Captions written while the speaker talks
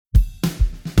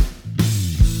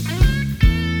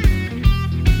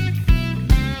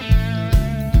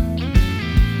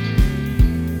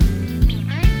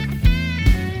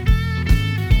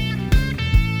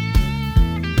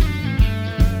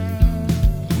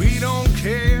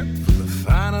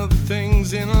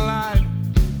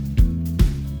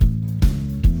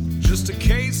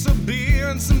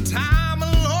sharing some time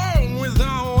alone with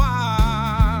our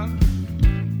wife.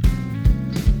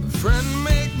 Friend,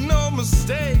 make no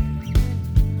mistake,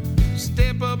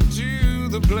 step up to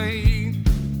the plate.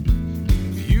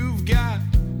 If you've got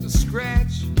a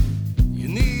scratch, you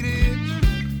need it.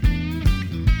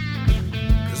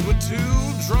 'Cause we're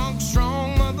two drunk,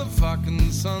 strong motherfucking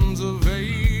sons of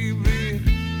baby.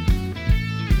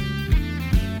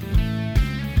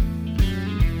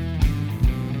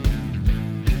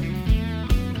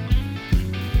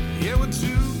 Yeah, we're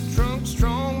two drunk,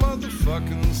 strong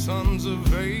motherfucking sons of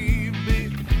baby.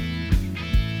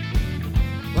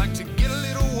 Like to get a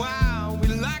little wild, we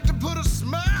like to put a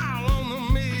smile on the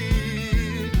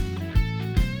mid.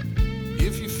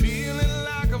 If you're feeling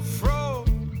like a frog,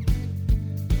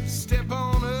 step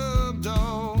on up,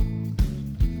 dog.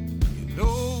 You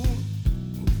know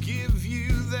we'll give you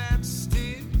that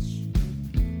stitch.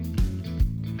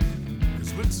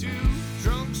 'Cause we're two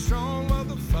drunk, strong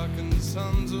motherfucking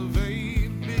sons of baby.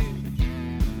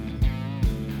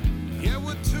 Yeah,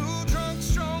 we're two drunk,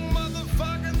 strong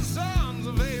motherfucking sons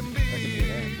of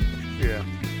baby. Yeah.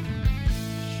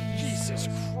 Jesus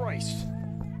Christ.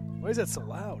 Why is that so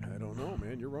loud? I don't know,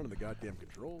 man. You're running the goddamn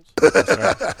controls.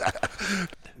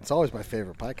 It's always my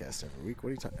favorite podcast every week. What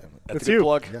are you talking about? That's It's a good you.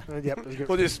 plug. Yeah. Yep. It was good.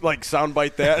 We'll just like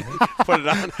soundbite that, put it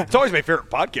on. It's always my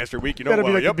favorite podcast every week. You know, That'll be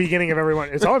well, like yep. the beginning of everyone.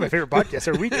 It's always my favorite podcast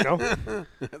every week, you know?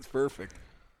 That's perfect.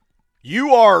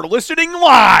 You are listening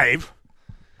live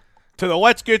to the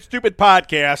Let's Get Stupid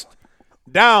podcast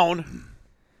down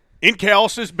in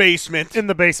Cal's basement. In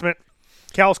the basement.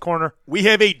 Cal's Corner. We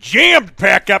have a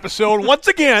jammed-packed episode once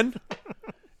again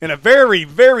and a very,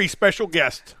 very special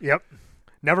guest. Yep.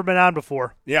 Never been on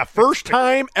before. Yeah, first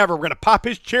time ever. We're going to pop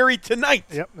his cherry tonight.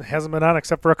 Yep. It hasn't been on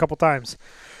except for a couple times.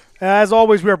 As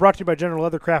always, we are brought to you by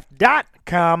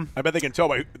GeneralLeathercraft.com. I bet they can tell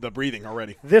by the breathing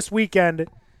already. This weekend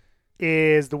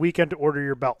is the weekend to order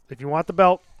your belt. If you want the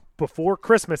belt before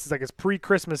Christmas, it's like it's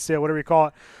pre-Christmas sale, whatever you call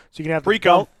it. So you can have the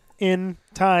Pre-con. belt in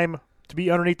time to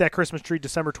be underneath that Christmas tree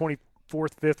December 24th,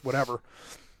 5th, whatever.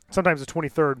 Sometimes the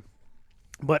 23rd.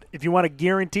 But if you want a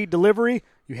guaranteed delivery,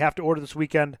 you have to order this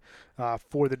weekend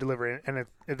for the delivery. And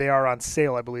they are on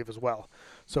sale, I believe, as well.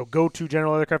 So go to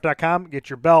GeneralLeathercraft.com,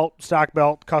 get your belt, stock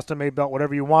belt, custom-made belt,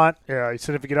 whatever you want.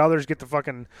 Significant others, get the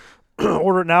fucking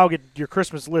order it now. Get your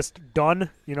Christmas list done.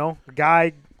 You know,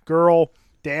 guy, girl,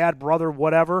 dad, brother,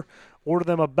 whatever. Order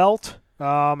them a belt,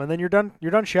 and then you're done.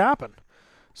 You're done shopping.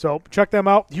 So check them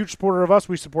out. Huge supporter of us.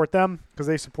 We support them because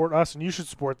they support us, and you should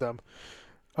support them.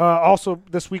 Also,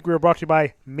 this week we were brought to you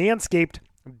by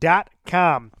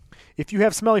Manscaped.com. If you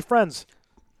have smelly friends,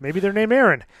 maybe they're named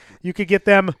Aaron, you could get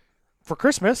them for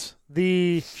Christmas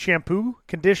the shampoo,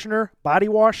 conditioner, body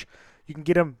wash. You can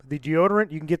get them the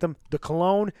deodorant. You can get them the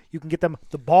cologne. You can get them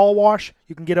the ball wash.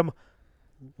 You can get them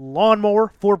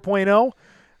lawnmower 4.0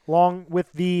 along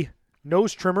with the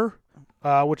nose trimmer,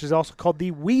 which is also called the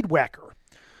weed whacker.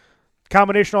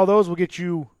 Combination of all those will get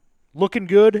you looking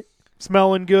good,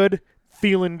 smelling good,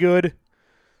 feeling good.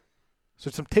 So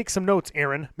take some notes,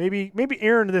 Aaron. Maybe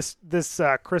Aaron this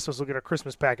Christmas will get a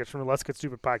Christmas package from the Let's Get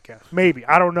Stupid podcast. Maybe.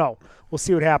 I don't know. We'll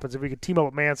see what happens if we can team up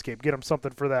with Manscaped, get him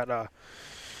something for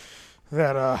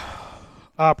that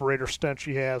operator stench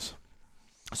he has.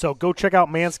 So go check out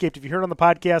Manscaped. If you heard it on the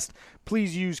podcast,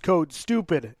 please use code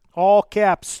STUPID, all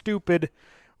caps STUPID.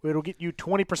 It'll get you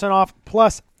 20% off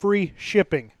plus free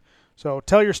shipping. So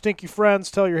tell your stinky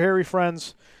friends, tell your hairy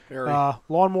friends.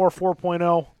 Lawnmower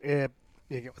 4.0.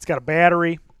 It's got a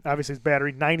battery. Obviously, it's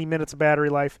battery. 90 minutes of battery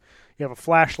life. You have a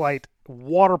flashlight,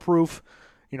 waterproof.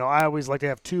 You know, I always like to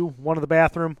have two. One in the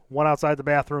bathroom, one outside the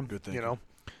bathroom. Good thing. You know,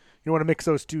 you want to mix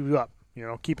those two up. You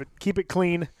know, keep it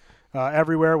clean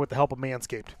everywhere with the help of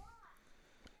Manscaped.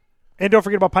 And don't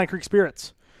forget about Pine Creek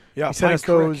Spirits. Yeah, he sent Pine us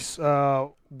Creek.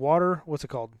 those water. What's it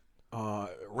called?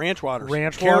 Ranch waters.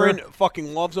 Ranch Karen water.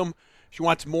 fucking loves them. She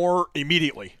wants more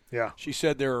immediately. Yeah. She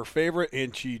said they're her favorite,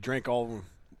 and she drank all of them.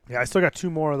 Yeah, I still got two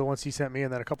more of the ones he sent me,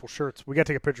 and then a couple shirts. We got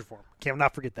to take a picture for him. Can't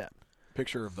not forget that.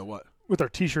 Picture of the what? With our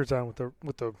T-shirts on, with the.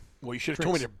 Well, you should have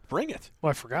told me to bring it. Well,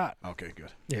 I forgot. Okay,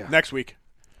 good. Yeah. Next week.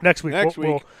 Next week.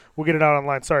 We'll get it out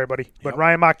online. Sorry, buddy. But Yep.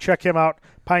 Ryan Mock, check him out.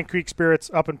 Pine Creek Spirits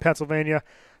up in Pennsylvania.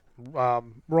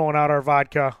 Rolling out our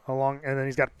vodka along, and then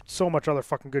he's got so much other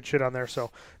fucking good shit on there. So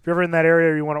if you're ever in that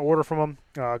area or you want to order from him,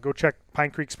 go check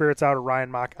Pine Creek Spirits out or Ryan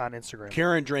Mock on Instagram.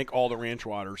 Karen drank all the ranch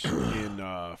waters in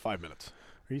 5 minutes.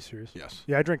 Are you serious? Yes.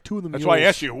 Yeah, I drank two of them. That's why I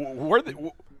asked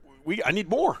you. I need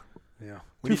more. Yeah,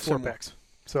 We two need some 4-packs.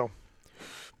 So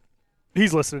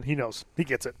he's listening. He knows. He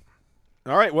gets it.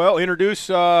 All right. Well, introduce.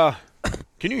 Can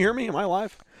you hear me? Am I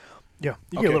live? Yeah,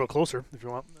 you Okay. get a little closer if you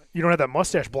want. You don't have that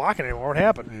mustache blocking anymore. What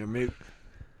happened? Yeah, maybe.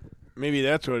 Maybe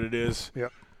that's what it is.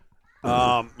 Yep.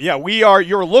 Yeah, we are.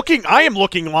 I am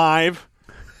looking live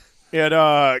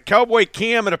at Cowboy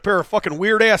Cam in a pair of fucking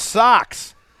weird ass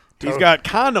socks. He's got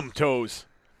condom toes.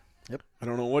 Yep. I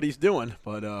don't know what he's doing,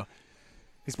 but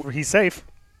He's safe.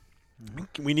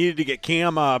 we needed to get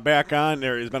Cam back on.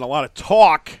 There has been a lot of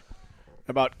talk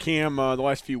about Cam the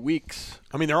last few weeks.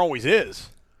 I mean, there always is.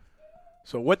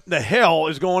 So what the hell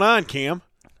is going on, Cam?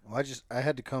 Well, I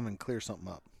had to come and clear something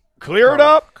up. Clear it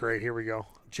up. Great, here we go.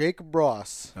 Jacob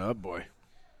Ross. Oh boy,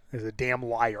 He's a damn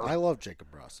liar. I love Jacob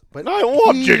Ross, but I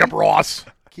love he Jacob Ross.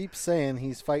 keeps saying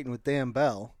he's fighting with Dan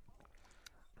Bell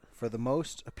for the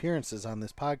most appearances on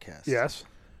this podcast. Yes.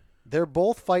 They're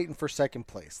both fighting for second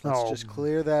place. Let's just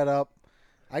clear that up.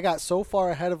 I got so far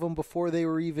ahead of them before they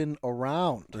were even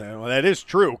around. Yeah, well, that is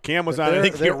true. Cam was on, I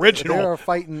think, the They original. are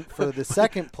fighting for the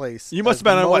second place. You must as have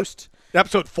been the on, what, most,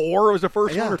 episode 4 was the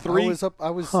first yeah, one, or 3? I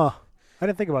was Huh. I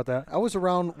didn't think about that. I was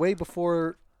around way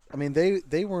before. I mean,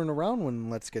 they weren't around when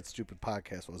Let's Get Stupid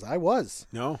podcast was. I was.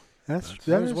 No. I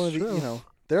was one of the. You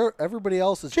know, everybody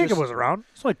else is. Jacob just, was around.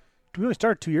 It's like we only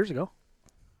started 2 years ago.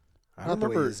 I Not the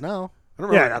way remember, he is now. I don't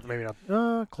remember, Yeah, maybe not.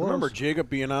 I Close. remember Jacob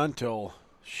being on till,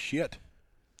 shit,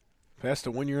 past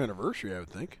the 1-year anniversary, I would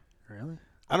think. Really?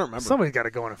 I don't remember. Somebody's got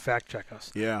to go in and fact check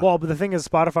us. Yeah. Well, but the thing is,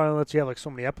 Spotify only lets you have like so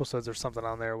many episodes or something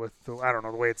on there with I don't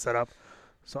know the way it's set up.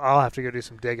 So I'll have to go do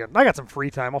some digging. I got some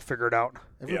free time. I'll figure it out.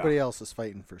 Everybody else is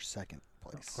fighting for second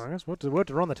place. I guess what to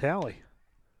run the tally.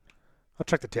 I'll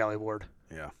check the tally board.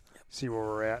 Yeah. See where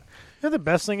we're at. You know, the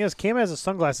best thing is Cam has his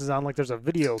sunglasses on like there's a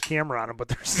video camera on him, but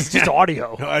there's just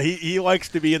audio. He likes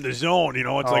to be in the zone, you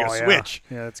know, it's like a yeah. switch.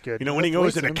 Yeah, that's good. You know, when he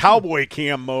goes Wait, into Sam, cowboy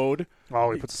cam mode, he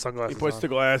puts the sunglasses he puts on. the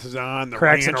glasses on, the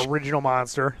Cracks ranch. an original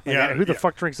monster. Like, Yeah, who the yeah.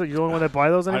 fuck drinks it? You're the only one that buy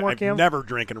those anymore, I've Cam? never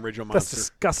drank an original That's Monster.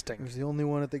 disgusting. He was the only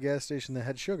one at the gas station that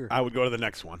had sugar. I would go to the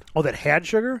next one. Oh, that had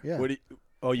sugar? Yeah, What do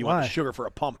you want Why? the sugar for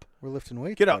a pump? we're lifting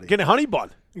weights. Get buddy. get a honey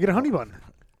bun. You get a honey bun.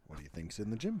 What do you think's in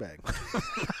the gym bag?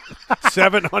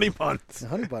 7 honey buns. A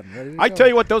honey bun, ready to I go. tell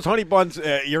you what, those honey buns,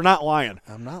 you're not lying.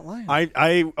 I'm not lying.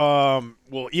 I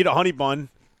will eat a honey bun,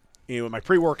 with my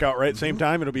pre-workout right at the same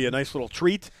time. It'll be a nice little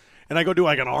treat. And I go do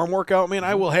like an arm workout, man.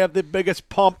 I will have the biggest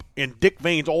pump and dick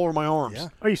veins all over my arms. Yeah.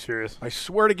 Are you serious? I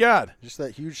swear to God. Just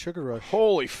that huge sugar rush.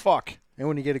 Holy fuck. And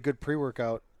when you get a good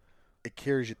pre-workout, it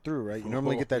carries you through, right? You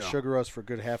normally get that yeah. sugar rush for a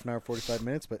good half an hour, 45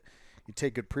 minutes, but you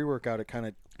take good pre-workout, it kind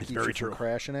of keeps very you true. from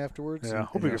crashing afterwards. Yeah, and-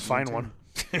 hope and we can it's find maintained.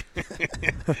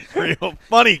 one. Real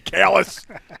funny, callous.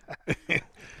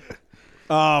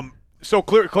 So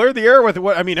clear the air with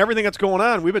what I mean. Everything that's going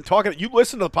on. We've been talking. You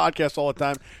listen to the podcast all the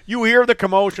time. You hear the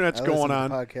commotion that's I listen going to on.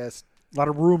 the podcast A lot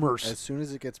of rumors. as soon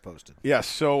as it gets posted. Yes.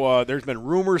 So there's been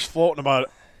rumors floating about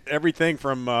everything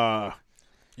from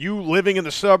you living in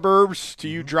the suburbs to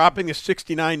you dropping a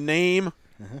 69 name,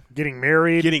 Getting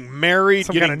married. getting married,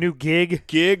 some getting kind of new gig.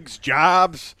 gigs,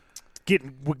 jobs.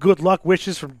 Getting good luck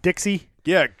wishes from Dixie.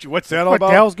 Yeah. What's that all What the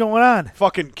about? hell's going on?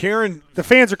 Fucking Karen. The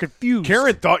fans are confused.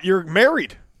 Karen thought you're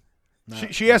married.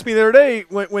 She asked me the other day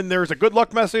when there was a good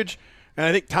luck message, and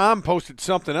I think Tom posted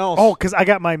something else. Oh, because I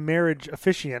got my marriage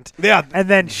officiant. Yeah. And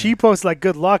then she posted like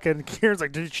good luck, and Karen's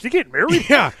like, "Did she get married?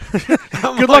 Yeah.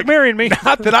 Good luck marrying me."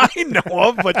 Not that I know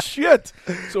of, but shit.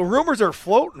 So rumors are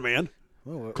floating, man.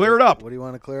 Well, Clear it up. What do you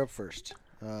want to clear up first?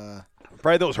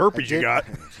 Probably those herpes you got.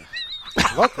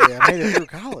 Luckily, I made it through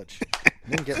college.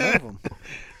 Didn't get one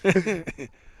of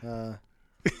them.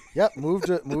 Yep, moved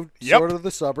Yep. sort of to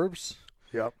the suburbs.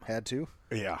 Yep. Had to.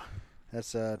 Yeah.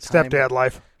 That's timed. Stepdad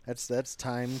life. That's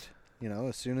timed. You know,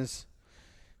 as soon as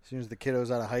the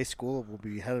kiddo's out of high school, we'll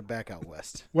be headed back out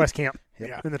west. West Camp.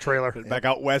 Yeah. In the trailer. Back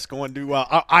out west going to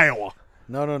Iowa.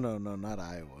 No, not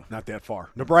Iowa. Not that far.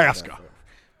 Nebraska.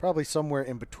 Probably somewhere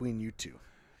in between you two,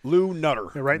 Lou Nutter.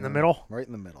 Yeah, right in the middle. right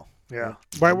in the middle. Yeah.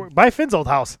 By Finn's old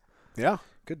house. Yeah.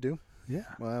 Could do. Yeah.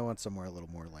 Well, I want somewhere a little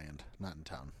more land, not in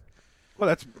town. Well,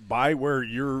 that's by where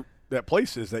that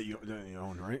place is that you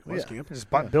own, right? Well, West yeah. Camp. Just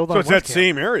build on So it's West that Camp.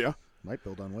 same area. Might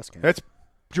build on West Camp. That's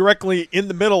directly in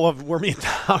the middle of where me and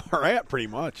Tom are at, pretty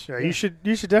much. Yeah, you should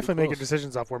definitely make your close.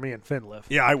 decisions off where me and Finn live.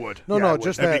 Yeah, I would. no, Yeah, I no, would.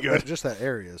 just That'd that, be good. just that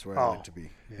area is where I Oh. like to be.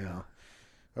 You know,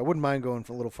 I wouldn't mind going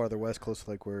for a little farther west, close to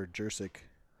like where Jursic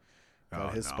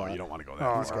got his no, spot. you don't want to go there.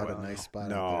 Oh, He's got no, a nice spot.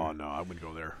 No, out no, I wouldn't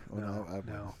go there. there. Well,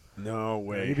 No. No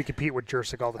way. You'd be compete with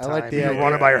Jursic all the I time. like the You'd be idea.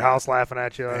 running by your house laughing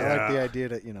at you. I Yeah. like the idea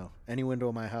that any window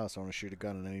of my house, I want to shoot a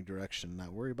gun in any direction,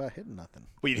 not worry about hitting nothing.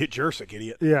 Well, you'd hit Jursic,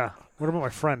 idiot. Yeah. What about my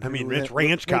friend? I mean, Maybe Rich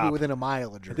Ranch maybe Cop. within a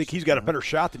mile of I think he's got a better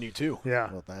shot than you, too. yeah.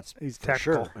 Well, that's He's for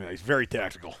tactical. Sure. Yeah, he's very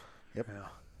tactical. Yep.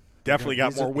 Definitely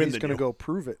got more wind He's than going you. to go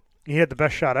prove it. He had the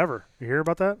best shot ever. You hear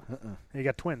about that? He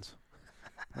got twins.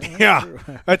 Yeah,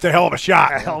 that's a hell of a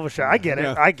shot. A hell of a shot. I get it.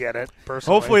 Yeah. I get it.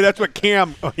 Personally. Hopefully that's what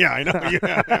Cam. Oh, yeah, I know.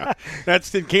 Yeah.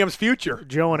 That's in Cam's future.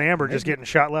 Joe and Amber just getting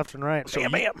shot left and right. So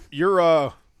Bam, bam. you're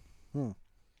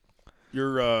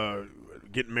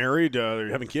getting married. You're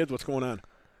having kids. What's going on?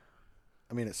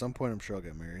 I mean, at some point, I'm sure I'll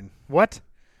get married. What?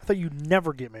 I thought you'd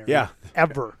never get married. Yeah.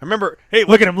 Ever. I remember. Hey,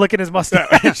 Look at him licking his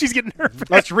mustache. She's getting nervous.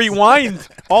 let's rewind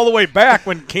all the way back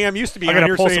when Cam used to be I'm on gonna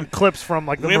here pull saying, some clips from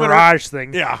like the Women are- Mirage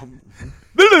thing. "Yeah,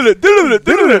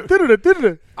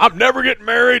 I'm never getting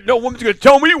married. No woman's gonna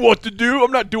tell me what to do.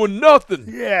 I'm not doing nothing."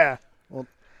 Yeah.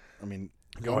 I mean,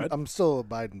 Go ahead. I'm still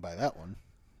abiding by that one.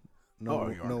 Oh,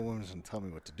 you are. No woman's gonna tell me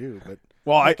what to do. But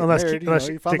Well, Unless, married, unless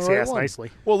you found the Dixie right asked one.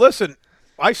 nicely. well, listen.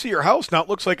 I see your house now. It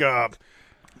looks like a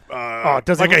it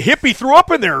doesn't like a hippie threw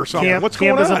up in there or something. Cam, What's Cam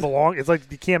going doesn't on? belong. It's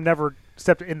like Cam never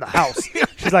stepped in the house.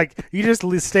 She's like, you just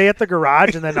stay at the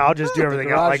garage, and then I'll just do everything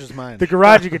else. garage Like is mine. the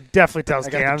garage, you could definitely tell I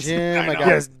got Cam's. the gym. I know. got, He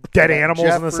has dead I got animals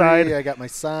on the Jeffrey, side. I got my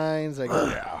signs. I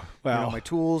got Well, my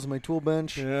tools, my tool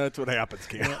bench. yeah, that's what happens,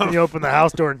 Cam. And you open the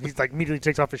house door, and he's like immediately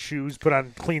takes off his shoes, put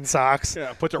on clin socks.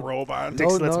 Yeah, put the robe on.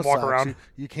 Dixie lets him walk socks. around.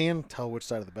 You can tell which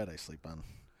side of the bed I sleep on.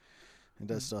 It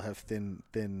does still have thin,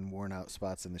 worn out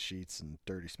spots in the sheets and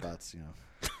dirty spots.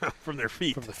 from their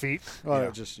feet. From the feet. Well, Yeah.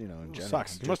 just in general.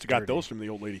 Sucks. You just must have got dirty. those from the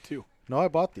old lady too. No, I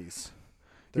bought these.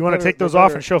 You want to take those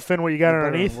off and show Finn what you got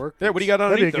underneath? Yeah, what do you got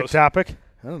That'd be a underneath good those? topic.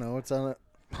 I don't know what's on it.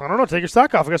 I don't know. Take your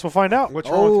sock off. I guess we'll find out. What's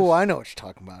wrong with Oh, this? I know what you're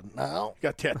talking about now. You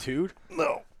got tattooed?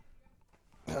 No.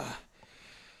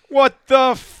 What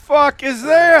the fuck is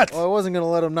that? Well, I wasn't gonna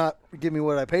let them not give me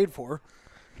what I paid for.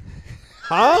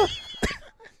 Huh?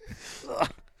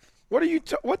 What are you?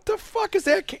 What the fuck is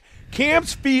that?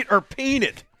 Cam's feet are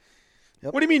painted.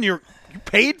 Yep. What do you mean you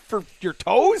paid for your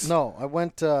toes? No, I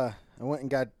went and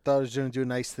thought I was gonna do a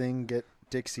nice thing. Get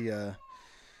Dixie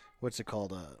what's it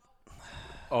called?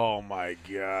 Oh my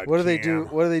god. What do they Cam. do?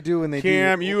 What do they do when they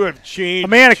Cam, do? you have changed. A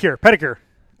manicure, pedicure,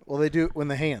 Well, they do when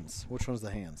the hands. Which one's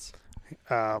the hands?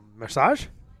 massage.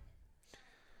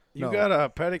 You No. got a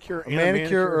pedicure A and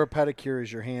manicure a or a pedicure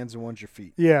is your hands and one's your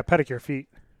feet. Yeah, pedicure, feet.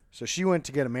 So she went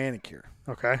to get a manicure.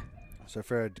 Okay. So I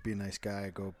figured to be a nice guy,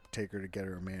 I'd go take her to get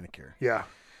her a manicure. Yeah.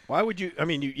 Why would you? I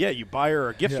mean, you buy her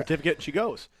a gift Yeah. certificate and she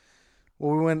goes.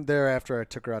 Well, we went there after I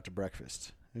took her out to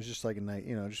breakfast. It was just like a night,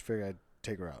 just figured I'd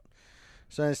take her out.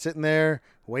 So I was sitting there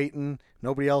waiting.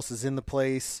 Nobody else is in the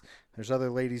place. There's other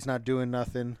ladies not doing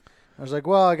nothing. I was like,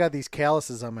 well, I got these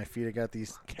calluses on my feet. I got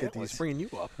these It's bringing you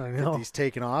up. I get know. these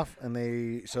taken off, and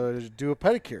they to do a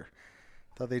pedicure.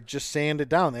 Thought they'd just sand it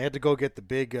down. They had to go get the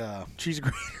big. Cheese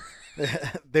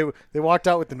grater. They walked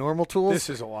out with the normal tools, This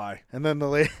is a lie. and then the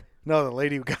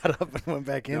lady who got up and went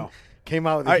back in No. came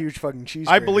out with a I- huge fucking cheese.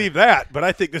 I grater. believe that, but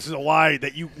I think this is a lie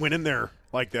that you went in there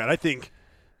like that. I think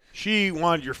she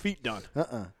wanted your feet done. You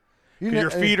 'Cause know- your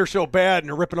feet are so bad and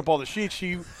they're ripping up all the sheets.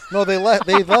 No, they left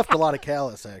a lot of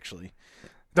callus actually.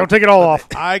 Don't take it all off.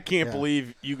 I can't Yeah.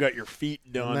 believe you got your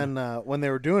feet done. And then when they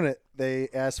were doing it, they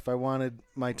asked if I wanted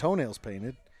my toenails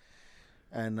painted,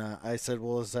 and I said,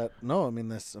 "Well, is that no? I mean,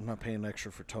 I'm not paying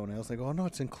extra for toenails." They go, "Oh no,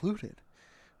 it's included."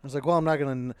 I was like, "Well, I'm not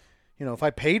gonna, if I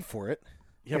paid for it,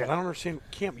 yeah, but I don't understand.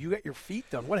 Cam, you got your feet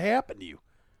done. What happened to you?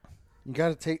 you got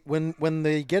to take when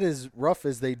they get as rough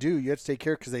as they do, you have to take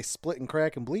care because they split and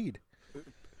crack and bleed."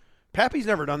 Pappy's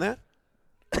never done that.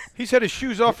 He's had his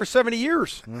shoes off for 70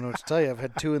 years. I don't know what to tell you. I've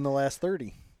had 2 in the last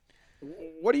 30.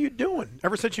 What are you doing?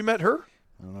 Ever since you met her?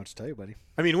 I don't know what to tell you, buddy.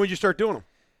 I mean, when did you start doing them?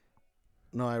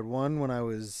 No, I had one when I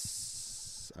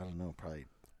was, I don't know, probably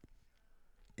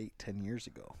 8-10 years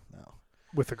ago now.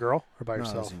 With the girl or by No, I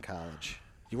yourself? was in college.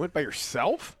 You went by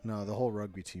yourself? No, the whole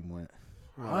rugby team went.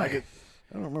 I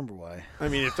don't remember why.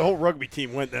 mean, if the whole rugby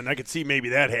team went, then I could see maybe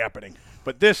that happening.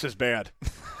 But this is bad.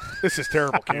 This is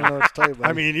terrible, I don't Cam. know what to tell you, buddy.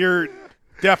 I mean, you're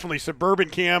definitely suburban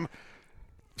Cam,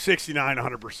 69,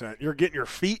 100%. You're getting your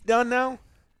feet done now?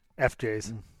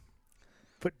 FJ's.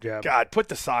 Foot job. God, put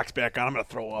the socks back on. I'm going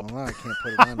to throw up. Well, I can't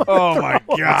put it on. Oh, my It's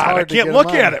God. I hard to can't get look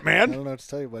 'em at on. it, I man. don't know what to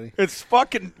tell you, buddy. It's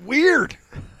fucking weird.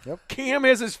 Yep. Cam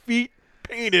has his feet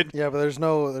painted. Yeah, but there's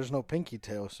no pinky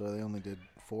tail, so they only did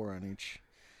 4 on each.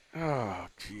 Oh,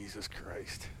 Jesus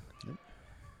Christ.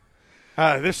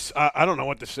 I don't know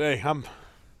what to say.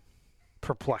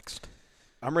 Perplexed.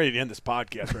 I'm ready to end this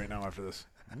podcast right now after this.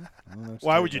 I don't know what to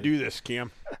Why tell would you buddy. do this,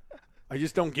 Cam? I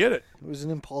just don't get it. It was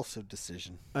an impulsive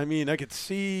decision. I mean, I could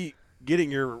see getting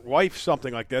your wife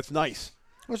something like that's nice.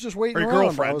 I was just waiting Or your around.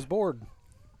 girlfriend. I was bored.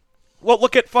 Well,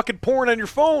 look at fucking porn on your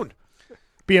phone.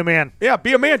 Be a man. Yeah,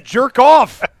 be a man. Jerk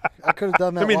off. I could have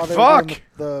done that I mean, while they were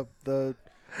doing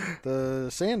fuck.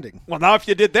 the sanding. Well, now if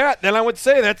you did that, then I would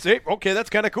say that's it. Okay, that's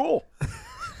kind of cool.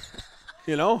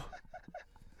 You know?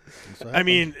 That's what I happened.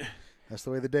 mean, That's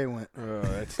the way the day went.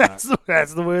 it's not.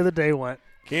 That's the way the day went.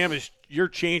 Cam, you're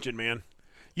changing, man.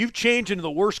 You've changed into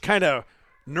the worst kind of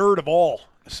nerd of all,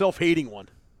 a self-hating one.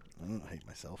 I don't hate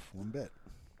myself one bit.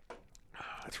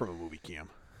 That's from a movie, Cam.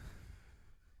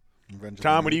 Revenge of the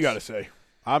Tom, what do you Nerds. got to say?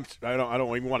 I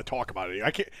don't even want to talk about it.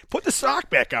 I can't put the sock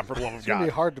back on for the love of It's gonna be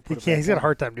God. hard to He put. it can't. back He's got a on.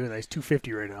 hard time doing that. He's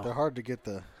 250 right They're now. hard to get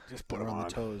the Just put them around on.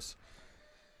 the toes.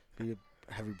 Be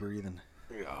heavy breathing.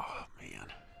 Oh man.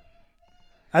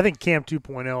 I think Cam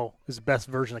 2.0 is the best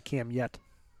version of Cam yet.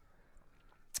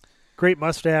 Great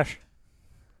mustache,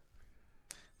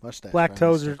 Mustache. black finally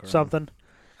toes or stuck around. something.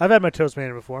 I've had my toes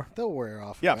painted before. They'll wear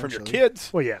off. Yeah, from your eventually. kids.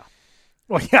 Well, yeah.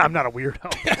 Well, yeah, I'm not a weirdo.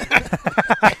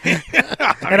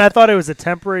 And I thought it was a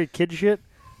temporary kid shit.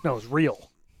 No, it was real.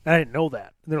 And I didn't know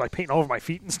that. And they're like painting all over my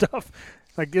feet and stuff.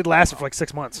 Like it lasted for like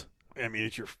 6 months. I mean,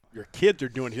 it's your kids are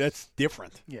doing it. That's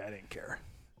different. Yeah, I didn't care.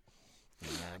 Yeah,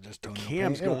 just don't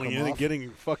Cam's it'll going come in and off. getting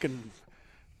fucking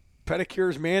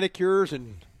pedicures, manicures,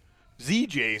 and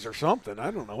ZJs or something.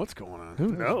 I don't know what's going on. Who I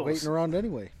was knows? waiting around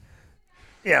anyway.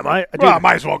 Yeah, Well, I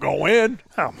might as well go in.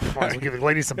 might as well give the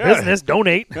ladies some Yeah. business.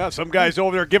 Donate. Yeah, some guys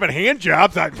over there giving hand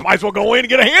jobs. I might as well go in and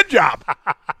get a hand job.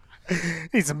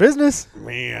 Need some business.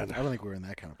 Man, I don't think we're in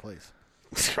that kind of place.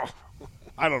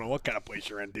 I don't know what kind of place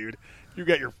you're in, dude. You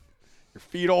got your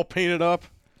feet all painted up.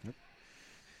 Yep.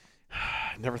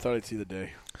 Never thought I'd see the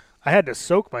day. I had to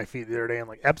soak my feet the other day in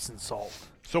like Epsom salt.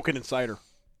 Soaking in cider.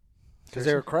 Because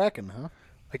they were cracking, huh?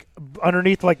 Like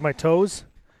underneath like my toes,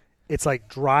 it's like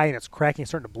dry and it's cracking,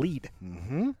 starting to bleed.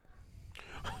 Mm-hmm.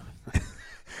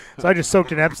 So I just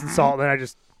soaked in Epsom salt, and then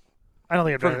I don't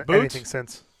think I've For done the boots? anything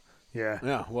since. Yeah,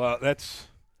 Yeah, well, that's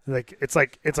it's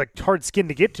like hard skin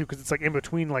to get to because it's like in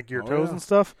between like your Oh, toes yeah. and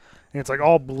stuff, and it's like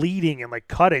all bleeding and like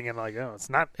cutting and like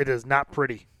it is not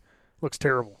pretty. Looks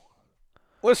terrible.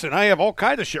 listen. I have all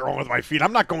kinds of shit wrong with my feet.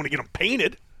 I'm not going to get them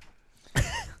painted. It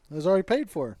was already paid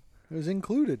for. It was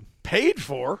included. Paid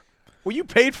for? Well, you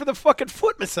paid for the fucking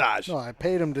foot massage. No, I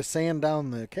paid him to sand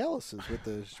down the calluses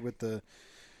with the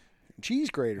cheese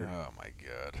grater. Oh my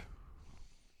god.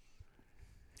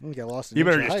 I think I lost an You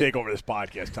better inch of just height. take over this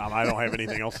podcast, Tom. I don't have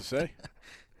anything else to say.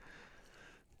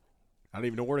 I don't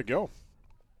even know where to go.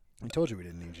 I told you we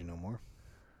didn't need you no more.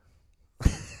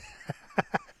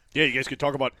 Yeah, you guys could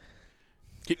talk about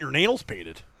getting your nails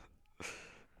painted.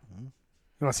 You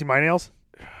want to see my nails?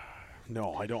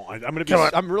 No, I don't. I'm gonna be. Come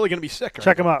on. I'm really gonna be sick.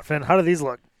 Check them out, Finn. How do these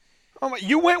look? Oh my,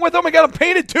 you went with them and got them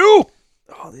painted too.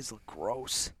 Oh, these look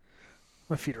gross.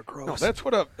 My feet are gross. No, that's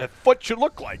what a foot should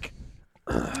look like.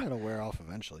 It'll wear off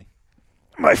eventually.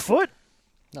 my foot.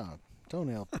 No,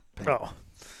 toenail paint. Oh,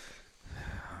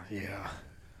 yeah.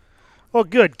 Well,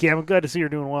 good, Cam. I'm glad to see you're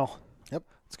doing well. Yep,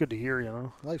 It's good to hear.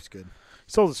 life's good.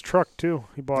 He sold his truck too.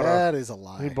 He bought That is a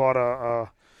lie. He bought a.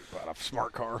 What a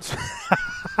smart car.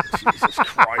 Jesus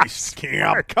Christ,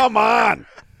 Cam, come on.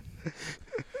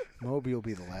 Moby will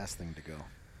be the last thing to go.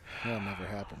 That'll never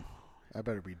happen. I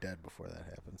better be dead before that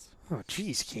happens. Oh,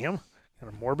 jeez, Cam.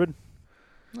 Kind of morbid.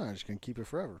 No, I'm just gonna keep it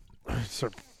forever. So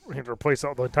we have to replace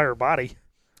all the entire body.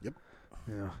 Yep.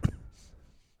 Yeah.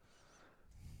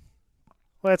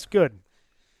 Well, that's good.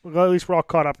 Well, at least we're all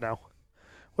caught up now.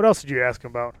 What else did you ask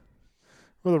him about?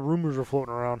 Well, the rumors are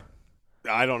floating around.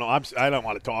 I don't know. I don't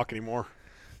want to talk anymore.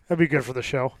 That'd be good for the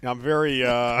show. I'm very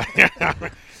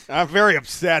I'm very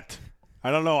upset.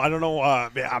 I don't know.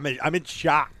 I'm in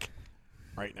shock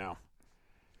right now.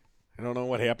 I don't know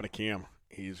what happened to Cam.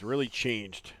 He's really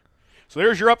changed. So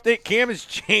there's your update. Cam has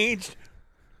changed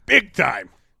big time.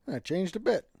 I changed a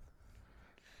bit.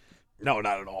 No,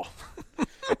 not at all.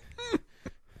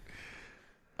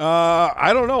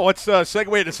 I don't know. Let's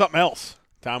segue into something else.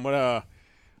 Tom, what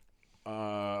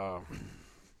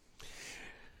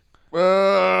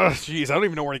geez, I don't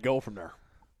even know where to go from there.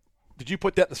 Did you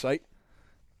put that in the site?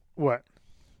 What?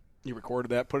 You recorded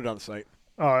that? Put it on the site.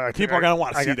 Oh, People are gonna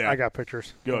want to see that. I got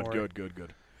pictures. Don't Good, worry.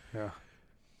 good. Yeah,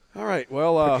 All right.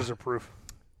 Well, pictures are proof.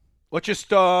 let's just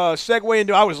segue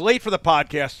into. I was late for the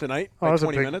podcast tonight Oh, by that was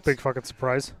 20 a minutes. big fucking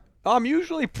surprise. I'm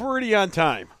usually pretty on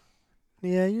time.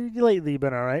 Yeah, lately you've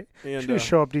been all right. And, Should just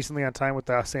show up decently on time with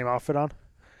the same outfit on.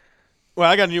 Well,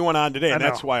 I got a new one on today, and I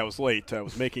know. that's why I was late. I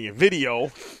was making a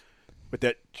video with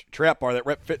that trap bar. That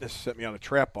Rep Fitness sent me on a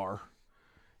trap bar,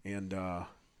 and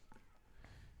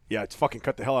yeah, it's fucking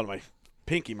cut the hell out of my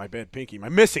pinky, my bad pinky, my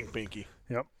missing pinky.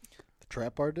 Yep. The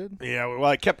trap bar did. Yeah, well,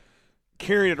 I kept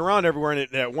carrying it around everywhere, and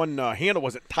that one handle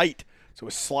wasn't tight, so it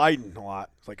was sliding a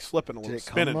lot. It's like slipping a Did little, it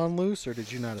spinning. come on loose, or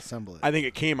did you not assemble it? I think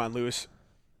it came on loose.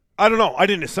 I don't know. I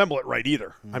didn't assemble it right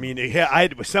either. I mean, I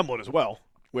had to assemble it as well.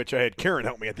 which I had Karen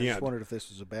help me at I the just end. wondered if this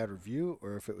was a bad review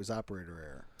or if it was operator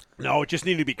error. No, it just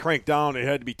needed to be cranked down. It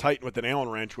had to be tightened with an Allen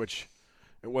wrench, which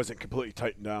it wasn't completely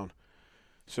tightened down.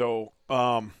 So,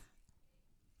 I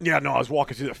was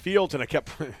walking through the fields and I kept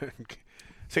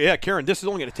saying, "Yeah, Karen, this is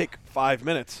only going to take 5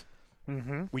 minutes."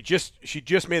 Mm-hmm. She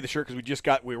just made the shirt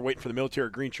because we were waiting for the military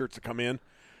green shirts to come in.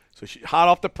 So she hot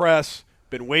off the press,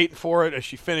 been waiting for it. As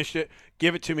she finished it,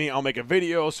 give it to me. I'll make a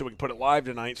video so we can put it live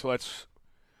tonight. So that's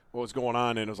what was going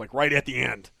on, and it was like right at the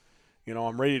end.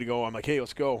 I'm ready to go. I'm like, "Hey,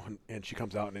 let's go," and she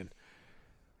comes out and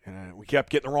we kept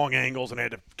getting the wrong angles, and I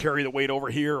had to carry the weight over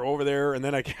here, over there, and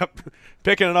then I kept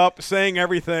picking it up, saying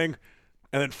everything,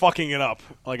 and then fucking it up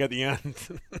like at the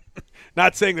end,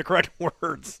 not saying the correct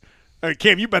words. I mean,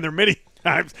 Cam, you've been there many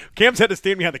times. Cam's had to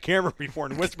stand behind the camera before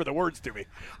and whisper the words to me.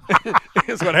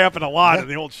 That's what happened a lot in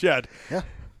the old shed. Yeah.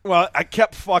 Well, I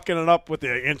kept fucking it up with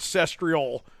the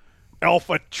ancestral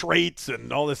alpha traits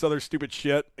and all this other stupid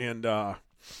shit, and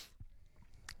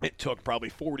it took probably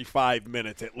 45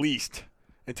 minutes at least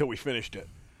until we finished it.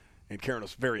 And Karen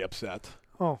was very upset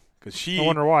Oh, because she I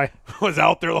wonder why. was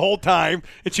out there the whole time,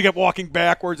 and she kept walking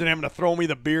backwards and having to throw me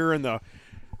the beer and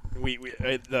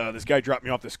this guy dropped me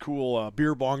off this cool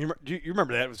beer bong. You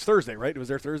remember that? It was Thursday, right? It was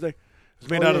there Thursday. It was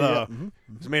made out of it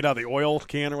was made out of the oil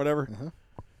can or whatever,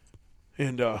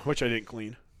 and which I didn't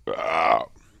clean.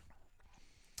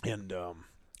 And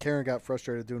Karen got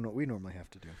frustrated doing what we normally have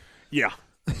to do. yeah.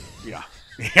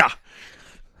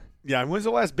 And when's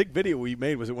the last big video we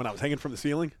made? Was it when I was hanging from the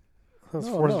ceiling? That's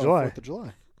 4th of July. 4th of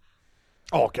July.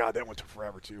 Oh God, that went took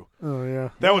forever too. Oh yeah.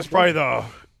 That was probably the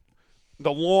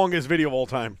longest video of all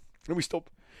time, and we still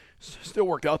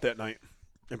worked out that night.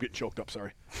 I'm getting choked up.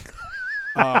 Sorry.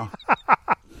 But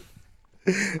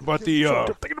the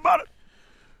I'm thinking about it.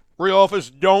 Real Office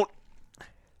Don't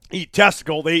Eat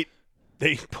Testicle. They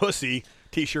eat pussy.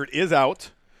 T-shirt is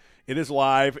out. It is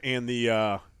live, and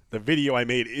the video I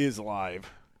made is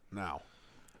live now.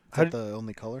 Is that the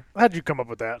only color? How'd you come up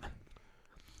with that?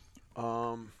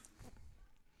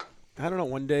 I don't know.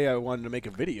 One day I wanted to make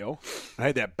a video. I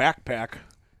had that backpack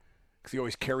because he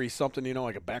always carries something,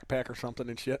 like a backpack or something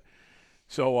and shit.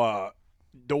 So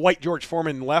the white George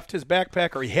Foreman left his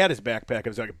backpack, or he had his backpack. It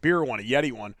was like a beer one, a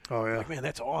Yeti one. Oh yeah. Like, man,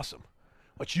 that's awesome.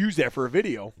 Let's use that for a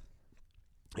video.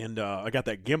 And I got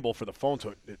that gimbal for the phone,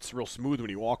 so it's real smooth when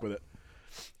you walk with it.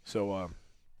 So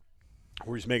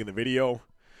we're just making the video.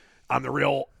 I'm the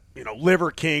real,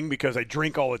 liver king because I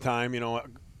drink all the time,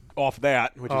 off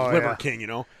that, which is liver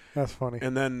king, That's funny.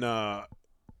 And then, at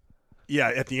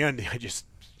the end, I just,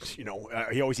 he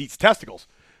always eats testicles.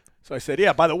 So I said,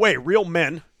 yeah, by the way, real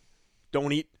alphas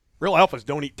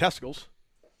don't eat testicles.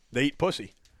 They eat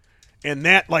pussy. And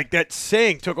that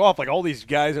saying took off. Like, all these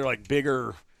guys are like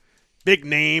big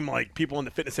name, like people in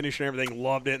the fitness industry and everything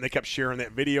loved it, and they kept sharing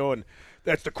that video, and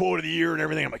that's the quote of the year and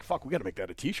everything. I'm like, fuck, we got to make that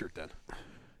a T-shirt then,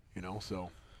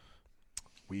 So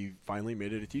we finally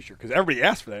made it a T-shirt because everybody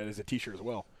asked for that as a T-shirt as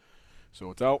well. So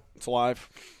it's out, it's live,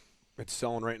 it's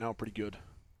selling right now, pretty good,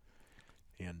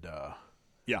 and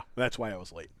that's why I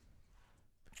was late.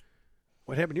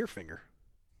 What happened to your finger?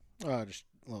 Just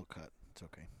a little cut. It's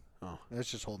okay. Oh, It's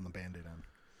just holding the Band-Aid on.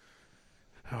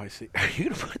 Oh, I see. Are you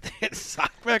going to put that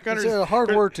sock back under? It's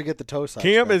hard work to get the toe socks.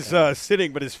 Cam back is on.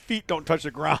 sitting, but his feet don't touch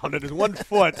the ground, and his one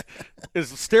foot is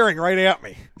staring right at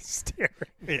me. Staring.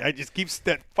 I just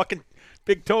that fucking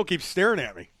big toe keeps staring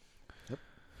at me.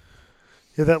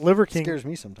 Yeah, that Liver It King scares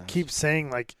me sometimes. keeps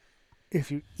saying, like, if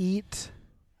you eat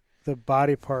the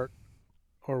body part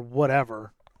or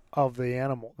whatever of the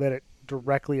animal, that it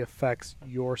directly affects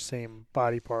your same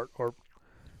body part.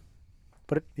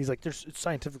 But he's like, it's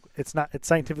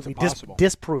scientifically impossible.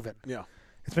 disproven. Yeah.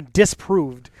 It's been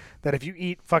disproved that if you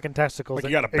eat fucking testicles,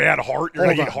 Like you got a bad heart, you're it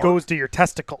going to eat heart. goes to your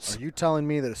testicles. Are you telling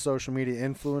me that a social media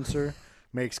influencer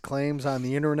makes claims on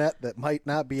the internet that might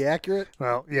not be accurate?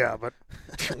 Well, yeah, but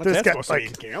What's this that guy, supposed to like,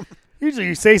 mean, Cam? usually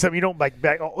you say something, you don't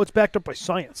back. Oh, it's backed up by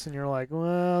science, and you're like,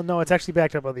 well, no, it's actually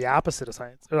backed up by the opposite of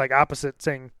science. Or like opposite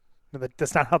saying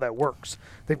that's not how that works.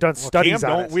 They've done studies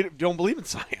Cam on it. we don't believe in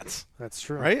science, That's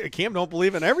true, right? Cam don't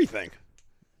believe in everything.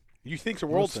 You think the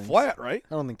world's things. flat, right?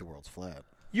 I don't think the world's flat.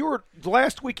 You were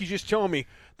last week. You just told me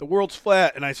the world's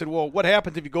flat, and I said, "Well, what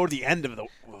happens if you go to the end of the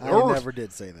I Earth?" never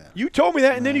did say that. You told me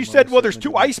that, and then No, you I said, most "Well, there's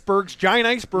certainly two didn't. icebergs, giant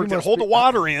icebergs that must hold the be-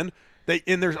 water in.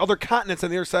 And there's other continents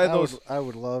on the other side of those." I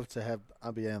would love to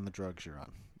I'll be on the drugs you're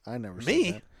on. I never Me?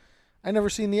 said that. I never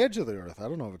seen the edge of the Earth. I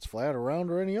don't know if it's flat or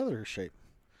round or any other shape.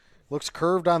 Looks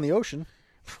curved on the ocean.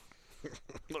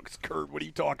 Looks curved. What are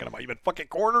you talking about? You been fucking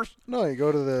corners? No, you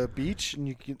go to the beach and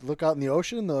you can look out in the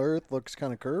ocean. The Earth looks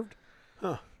kind of curved.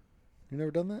 Huh. You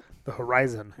never done that? The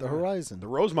horizon. The horizon. The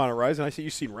Rosemont Horizon. I see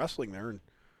you've seen wrestling there, and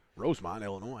Rosemont,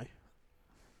 Illinois.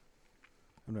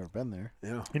 I've never been there.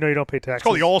 Yeah. You know you don't pay taxes. It's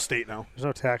called the Allstate now. There's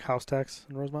no house tax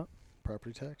in Rosemont.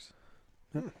 Property tax.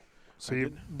 So I you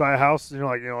didn't. buy a house, pay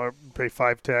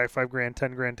 $5 grand,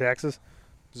 $10,000 taxes,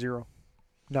 0,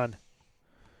 none.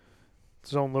 It's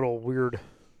its own little weird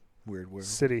Weird.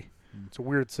 city. It's a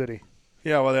weird city.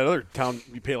 Yeah, well, that other town,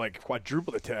 you pay like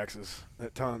quadruple the taxes.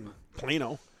 That town,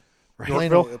 Plano. Right?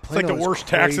 Yorkville? It's like the is worst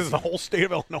taxes in crazy. the whole state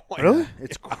of Illinois. Really?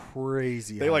 It's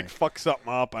crazy. They like fuck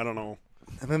something up. I don't know.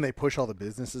 and then they push all the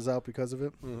businesses out because of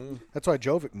it. Mm-hmm. That's why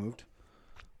Jovic moved.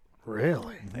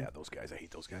 Really? Yeah, those guys. I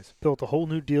hate those guys. Built a whole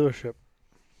new dealership.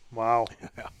 Wow.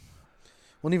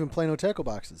 Won't even Plano tackle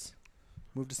boxes.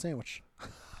 Moved to Sandwich.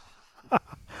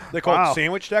 They call Wow. it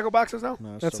sandwich tackle boxes now?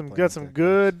 No, it's That's still some Plano got some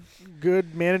Tackle Box.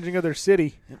 good managing of their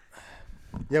city.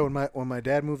 Yeah, when my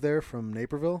dad moved there from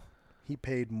Naperville, he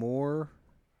paid more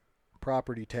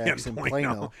property tax in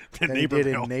Plano than than he did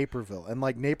Naperville. in Naperville. And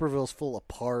like Naperville's full of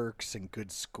parks and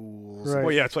good schools. Right.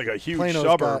 Well, yeah, it's like a huge Plano's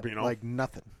suburb, got, you know. like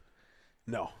nothing.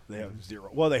 No, they have zero.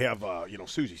 Well, they have,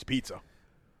 Susie's Pizza.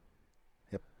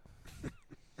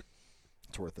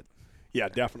 It's worth it. Yeah,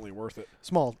 definitely worth it.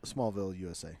 Smallville,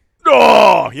 USA.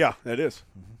 Oh, yeah, that is.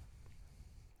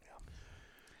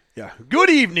 Yeah. Good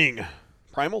evening,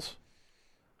 Primals.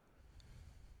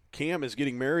 Cam is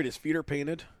getting married. His feet are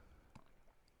painted.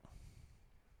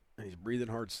 And he's breathing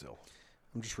hard still.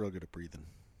 I'm just real good at breathing.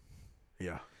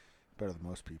 Yeah. Better than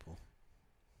most people.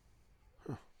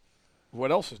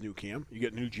 What else is new, Cam? You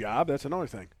get a new job? That's another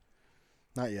thing.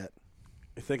 Not yet.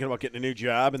 You're thinking about getting a new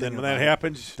job, and then Thinking when that about it.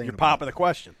 happens, Thinking you're about popping the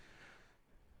question.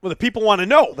 Well, the people want to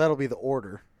know. That'll be the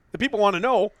order. The people want to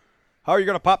know, how are you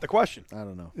going to pop the question? I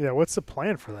don't know. Yeah, what's the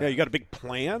plan for that? Yeah, you got a big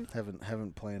plan?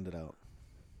 Haven't planned it out.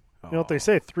 You know what they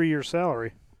say, 3-year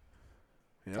salary.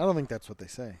 Yep. I don't think that's what they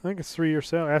say. I think it's 3-year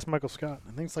salary. Ask Michael Scott.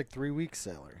 I think it's like 3 weeks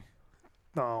salary.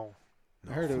 No.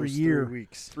 I heard it was 3 year. 3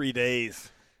 weeks. 3 days.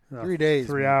 No, 3 days.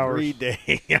 3 man. hours. 3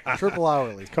 days. Triple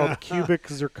hourly. It's called cubic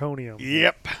zirconium.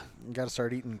 Yep. You got to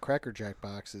start eating Cracker Jack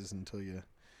boxes until you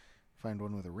find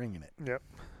one with a ring in it. Yep.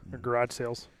 Or garage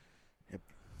sales. Yeah.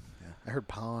 I heard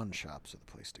pawn shops are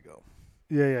the place to go.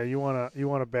 Yeah. You want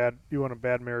a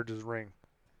bad marriage's ring.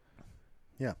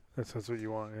 Yeah. That's what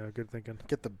you want. Yeah, good thinking.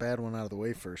 Get the bad one out of the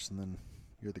way first, and then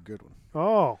you're the good one.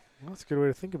 Oh, well, that's a good way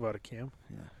to think about it, Cam.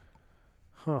 Yeah.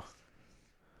 Huh.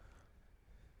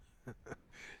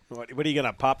 What are you going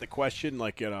to pop the question,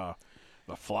 like at a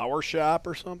flower shop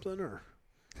or something? Or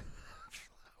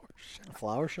A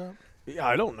flower shop? yeah,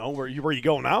 I don't know. Where you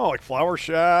go now? Like flower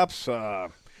shops,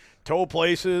 tow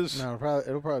places, No,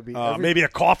 it'll probably be maybe a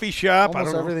coffee shop. I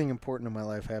almost don't know. everything important in my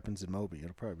life happens in Moby.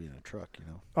 It'll probably be in a truck, you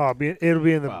know. Oh, it'll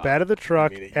be in the Well, bed of the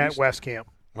truck I mean, it at used to- West Camp.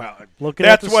 Well, Looking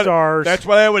at the what, stars. That's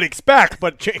what I would expect,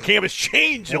 but Cam has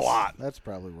changed a lot. That's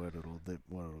probably what it'll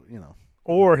you know.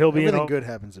 Or he'll be Everything good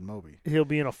happens in Moby. He'll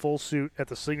be in a full suit at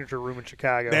the signature room in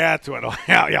Chicago. That's what.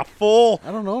 Yeah, full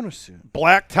I don't own a suit.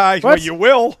 black ties. What? Well, you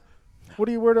will. What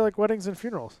do you wear to like weddings and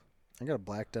funerals? I got a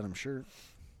black denim shirt.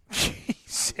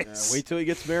 Jesus. Wait till he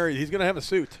gets married. He's gonna have a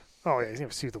suit. Oh yeah, he's gonna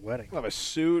have a suit at the wedding. He'll have a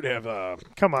suit. Have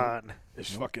Come on. his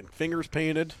fucking fingers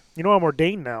painted. You know I'm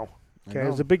ordained now. Okay, I it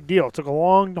was know. a big deal. It took a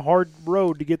long, hard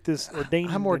road to get this ordained.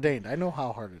 I'm ordained. I know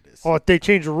how hard it is. Oh, they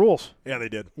changed the rules. Yeah, they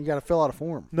did. You got to fill out a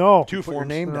form. No, Two Put your forms.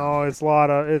 name down. no, it's a lot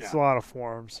of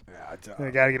forms. Yeah, it's, They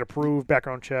got to get approved,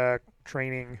 background check,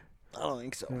 training. I don't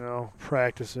think so. You know,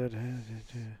 practice it.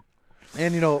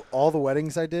 And you know, all the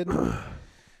weddings I did,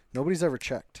 nobody's ever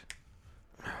checked.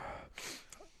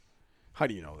 how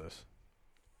do you know this?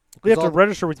 We have to all the-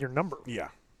 register with your number. Yeah.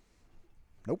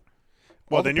 Nope.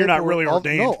 Well, All the then you're not paperwork- really all-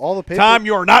 ordained. no, all the paper- Tom,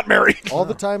 you are not married. All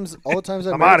the times I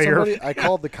I'm met outta here. somebody, I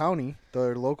called the county,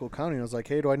 the local county, and I was like,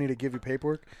 "Hey, do I need to give you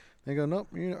paperwork?" They go, "Nope.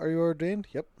 Are you ordained?"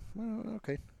 "Yep." "Oh,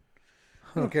 okay.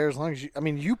 I don't care as long as you. I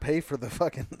mean, you pay for the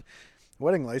fucking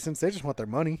wedding license. They just want their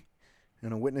money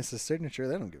and a witness's signature.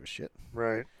 They don't give a shit.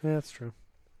 Right. Yeah, that's true.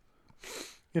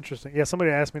 Interesting. Yeah,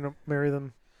 somebody asked me to marry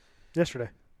them yesterday.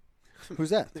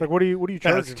 Who's that? It's like, what are you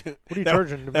charging? What are you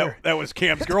charging to marry? That was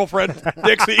Cam's girlfriend,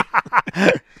 Dixie.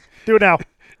 Do it now.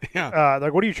 Yeah.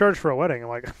 Like, what do you charge for a wedding? I'm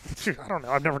like, I don't know.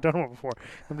 I've never done one before.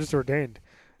 I'm just ordained.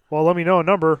 Well, let me know a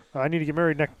number. I need to get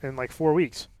married in like 4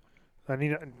 weeks. Tell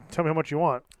me how much you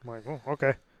want. I'm like, oh, okay.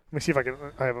 Let me see if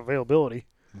I have availability.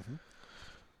 Mhm.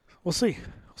 We'll see.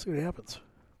 We'll see what happens.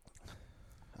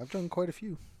 I've done quite a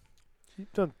few.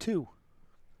 You've done 2.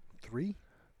 3?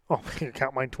 Oh, you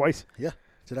count mine twice. Yeah.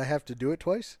 Did I have to do it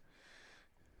twice?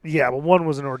 Yeah, but one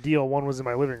was an ordeal. One was in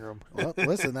my living room. Well,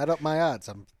 listen, that upped my odds.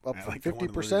 I'm up I from like the one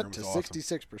in the living 50% room. to It's awesome.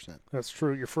 66%. That's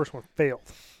true. Your first one failed.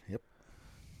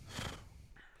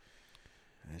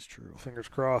 That's true. Fingers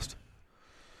crossed.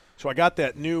 So I got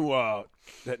that new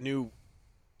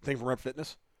thing from Rep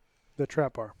Fitness, The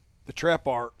trap bar. the trap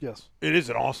bar. Yes. It is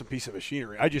an awesome piece of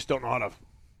machinery. I just don't know how to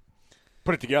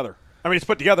put it together. I mean, it's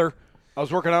put together. I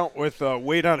was working out with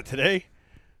weight on it today,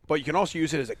 but you can also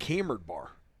use it as a cambered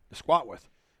bar to squat with.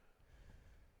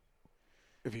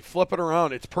 If you flip it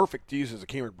around, it's perfect to use as a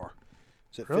cambered bar.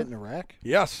 Does it Really? fit in a rack?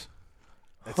 Yes,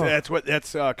 that's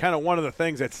kind of one of the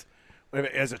things that's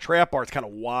as a trap bar. It's kind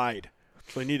of wide,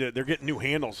 so they're getting new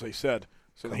handles. They said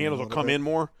so the Come in handles a will little come bit. in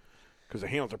more because the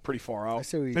handles are pretty far out. I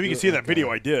say we Maybe you do can it see that like video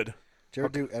a- I did. Did you ever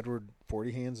do Edward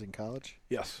 40 hands in college?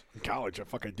 Yes, in college.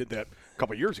 I did that a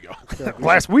couple of years ago. I feel like we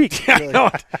Last week. I know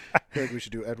it. I feel like we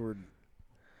should do Edward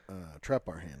trap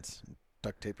bar hands.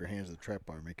 Duct tape your hands to the trap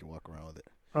bar and make you walk around with it.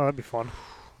 Oh, that'd be fun.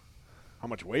 How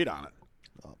much weight on it?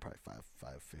 Oh, probably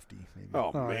 550 maybe.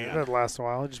 Oh, Oh, yeah, man. that'd last a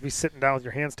while. Just be sitting down with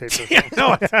your hands taped. or Yeah,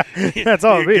 something. no, That's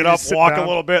all you it'd be. get up, Just sit walk down, a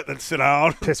little bit, then sit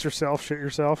down. Piss yourself, shit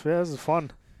yourself. Yeah, this is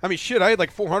fun. I mean, shit, I had like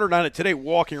 400 on it today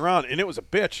walking around, and it was a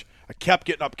bitch. I kept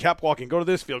getting up, kept walking, go to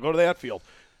this field, go to that field.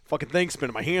 Fucking thing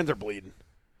spinning. My hands are bleeding.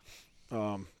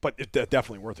 But it's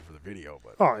definitely worth it for the video.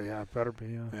 But Oh, yeah, it better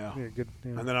be. Yeah. Good.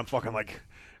 Yeah. And then I'm fucking like,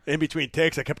 in between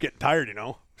takes, I kept getting tired,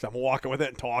 because I'm walking with it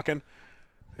and talking.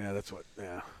 Yeah, that's what,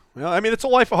 yeah. Well, I mean, it's a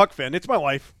life of Huck Finn. It's my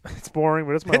life. It's boring,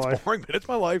 but it's my It's life. boring, but it's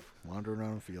my life. Wandering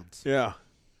around in fields. Yeah.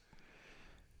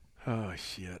 Oh,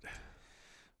 shit.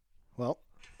 Well,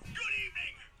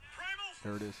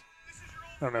 There it is.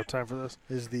 I don't have time for this.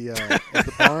 is the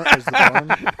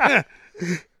barn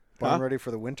Huh? ready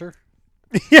for the winter?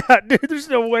 Yeah, dude, there's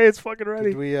no way it's fucking ready.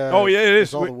 Did we, Oh, yeah, it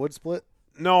is. all We- the wood split?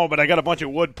 No, but I got a bunch of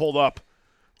wood pulled up.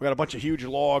 We got a bunch of huge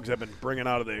logs I've been bringing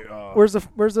out of the. Where's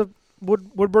the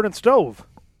wood burning stove?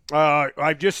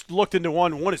 I've just looked into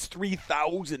one. One is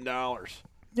 $3,000.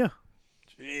 Yeah.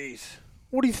 Jeez.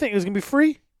 What do you think? Is it gonna be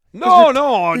free? No,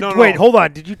 no. Wait, hold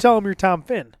on. Did you tell him you're Tom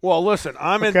Finn? Well, listen,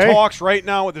 I'm in Okay. talks right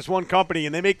now with this one company,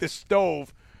 and they make this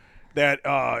stove that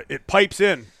it pipes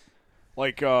in,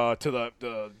 like to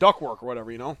the ductwork or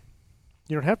whatever. You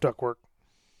don't have ductwork.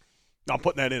 I'm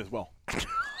putting that in as well.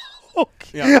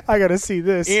 Okay. Yeah. I gotta see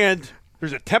this. And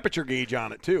there's a temperature gauge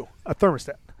on it too. A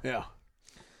thermostat. Yeah.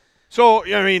 So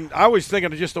I mean, I was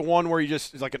thinking of just the one where you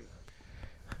just it's like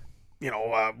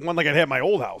one like I had at my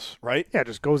old house, right? Yeah, it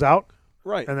just goes out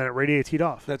Right. and then it radiates heat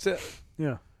off. That's it.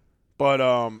 Yeah. But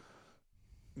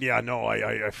yeah, no,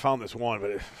 I found this one,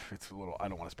 but it's a little. I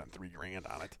don't want to spend $3,000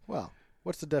 on it. Well,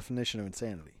 what's the definition of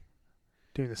insanity?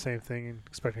 Doing the same thing and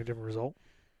expecting a different result.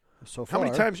 So How far,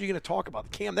 many times are you going to talk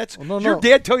about Cam? That's Well, no, did your no.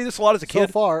 dad tell you this a lot as a so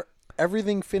kid? far,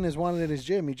 everything Finn has wanted in his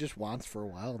gym, he just wants for a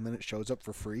while, and then it shows up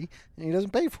for free, and he doesn't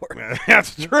pay for it.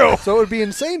 That's true. So it would be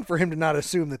insane for him to not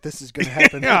assume that this is going to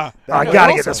happen. Yeah. that I way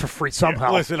gotta also. get this for free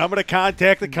somehow. Listen, I'm going to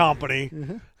contact the company.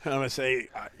 And I'm going to say,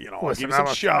 I'll give Listen, you some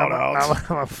shout outs.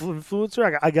 I'm a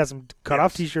influencer. I got some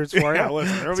cutoff T-shirts for Yeah, you.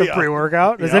 listen, there'll Some be a-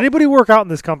 pre-workout. Does Yep. anybody work out in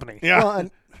this company? Yeah. Well,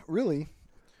 and really,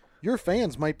 your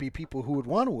fans might be people who would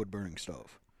want a wood-burning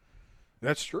stove.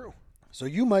 That's true. So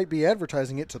you might be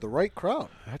advertising it to the right crowd.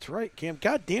 That's right, Cam.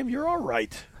 God damn, you're all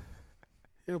right.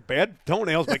 Bad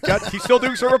toenails, but God, he still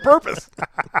do serve a purpose.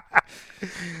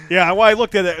 Yeah, well, I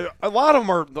looked at it. A lot of them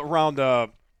are around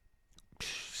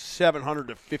 $700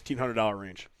 to $1,500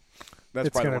 range. That's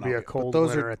It's probably going the to be one a I'll get. cold those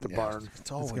winter are- at the yeah, barn. it's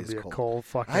going always to be a cold. cold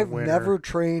fucking I've winter. never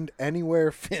trained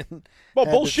anywhere, Finn. Well,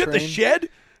 had to bullshit. The train. shed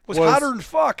was hotter than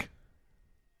fuck.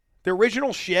 The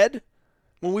original shed,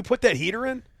 when we put that heater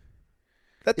in,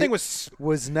 that thing was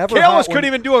never Kalis hot couldn't when-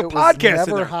 even do a it was podcast in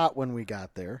never there. hot when we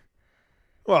got there.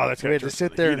 well, that's We gonna had to turn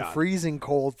sit the there heat in on. freezing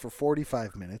cold for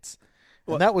 45 minutes.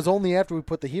 Well- And that was only after we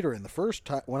put the heater in. The first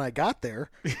time when I got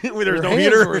there, When there's your no hands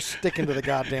heater. were sticking to the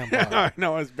goddamn bar. I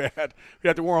know it's bad. We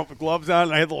had to wear off the gloves on,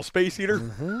 and I had a little space heater.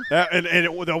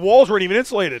 Mm-hmm. The walls weren't even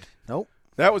insulated. Nope.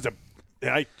 That was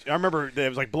I remember it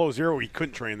was like below zero. We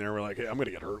couldn't train there. We're like, hey, I'm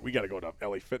gonna get hurt. We got to go to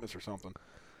LA Fitness or something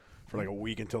for like a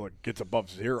week until it gets above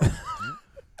zero.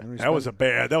 And we That was spent-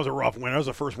 that was a rough winter. That was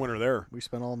the first winter there. we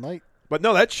spent all night. But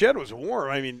no, that shed was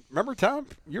warm. I mean, remember Tom?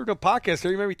 You were doing a podcast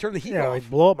there. You maybe turn the heat Yeah, off. like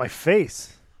blow up my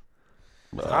face.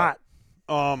 It's hot.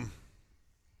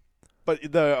 But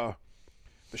the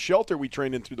shelter we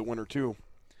trained in through the winter too.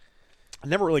 I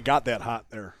never really got that hot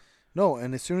there. No,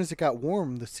 and as soon as it got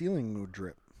warm, the ceiling would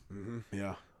drip.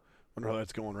 Yeah, wonder how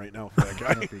that's going right now for that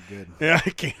guy. Can't be good. Yeah,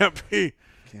 it can't be.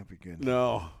 Can't be good.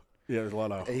 No. Yeah, there's a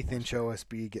lot of. 1/8-inch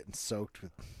OSB getting soaked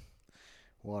with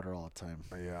water all the time.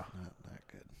 Yeah. Not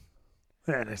good.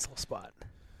 Yeah, nice little spot.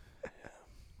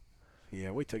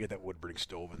 Yeah, wait till I get that wood burning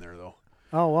stove in there though.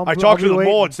 Oh well. I talked to the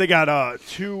Bullets. They got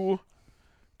two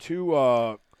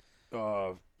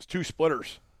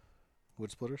splitters.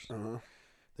 Wood splitters? Uh-huh.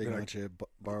 They Yeah. can let you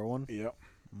borrow one? Yep.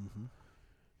 Mm-hmm.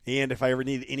 And if I ever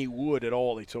need any wood at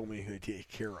all, they told me they'd take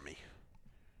care of me.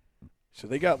 So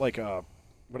they got like what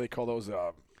do they call those?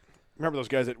 Remember those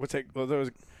guys that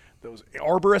those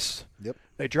arborists? Yep.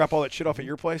 They drop all that shit off at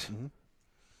your place. Mm-hmm.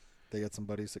 They got some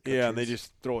buddies that cut Yeah, and they trees.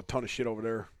 just throw a ton of shit over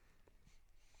there.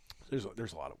 There's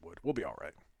a lot of wood. We'll be all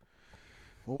right.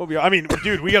 I mean,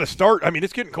 dude, we got to start. I mean,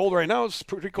 it's getting cold right now. It's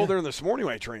pretty cold there this morning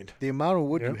when I trained. The amount of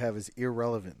wood Yeah. you have is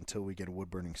irrelevant until we get a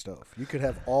wood-burning stove. You could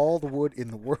have all the wood in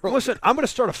the world. Listen, I'm going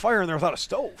to start a fire in there without a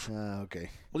stove.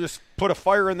 Okay. We'll just put a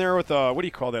fire in there with what do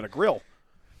you call that? A grill.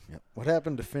 Yep. What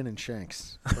happened to Finn and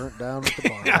Shanks? Burnt down at the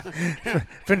bar.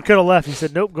 Finn could have left. He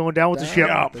said, "Nope, going down with the ship."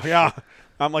 Yeah, yeah.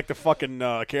 I'm like the fucking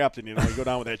captain, you know. You go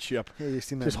down with that ship. Yeah, you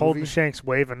seen that Just movie? holding Shanks,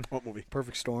 waving. What movie?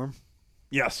 Perfect Storm.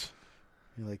 Yes.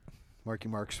 You like Marky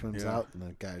Mark swims Yeah. out and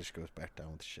the guy just goes back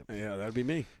down with the ship. Yeah, that'd be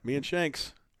me. Me and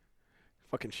Shanks.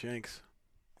 Fucking Shanks.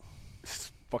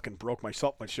 Fucking broke my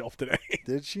shelf today.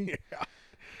 Did she? Yeah.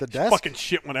 The desk. Fucking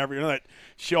shit whenever. You know that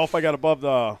shelf I got above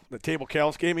the table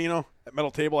Cal's gave me, you know? That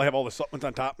metal table, I have all the supplements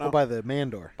on top now. by the man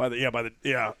door.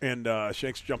 And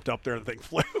Shanks jumped up there and the thing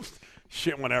flipped.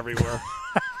 Shit went everywhere.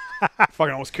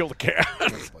 Fucking almost killed a cat.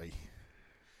 Boy.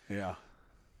 Yeah.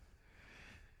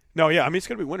 No, yeah, I mean, it's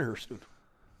going to be winter here soon.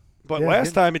 But Yeah, last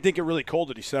good. time it didn't get really cold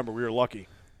in December. We were lucky.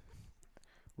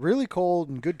 Really cold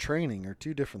and good training are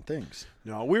two different things.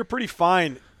 No, we were pretty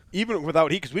fine even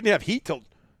without heat because we didn't have heat till,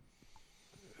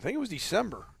 I think it was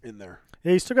December in there.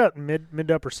 Yeah, you still got mid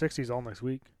to upper 60s all next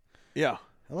week. Yeah.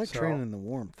 I like So- training in the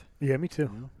warmth. Yeah, me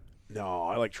too. No,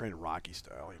 I like training Rocky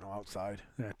style, you know, outside.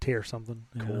 Yeah, tear something.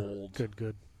 Yeah. Cold.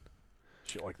 Good.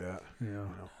 Shit like that. Yeah,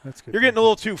 that's good. You're getting a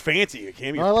little too fancy,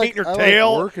 Cam. You're I like- painting your I like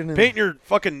tail, working in- painting your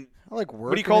fucking. I like working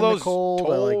What do you call in those? the cold.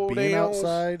 I like being Toenails?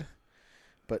 outside.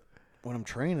 But when I'm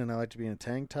training, I like to be in a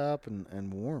tank top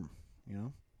and warm, you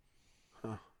know?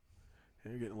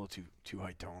 You're getting a little too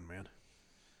high tone, man.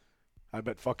 I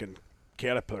bet fucking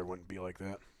Caterpillar wouldn't be like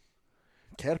that.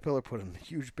 Caterpillar put a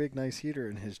huge, big, nice heater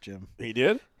in his gym. He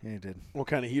did? Yeah, he did. What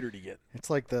kind of heater did he get? It's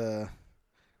like the...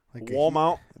 Like a Wall heat-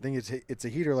 mount? I think it's a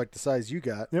heater like the size you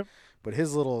got. Yep. But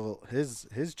his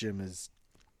gym is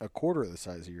a quarter of the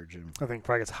size of your gym. I think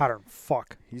probably gets hotter than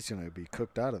fuck. He's going to be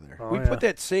cooked out of there. Oh, We yeah. put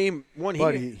that same one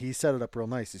But heater. he set it up real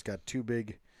nice. He's got two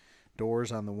big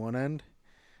doors on the one end,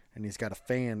 and he's got a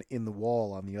fan in the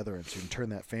wall on the other end. So you can turn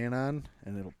that fan on,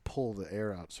 and it'll pull the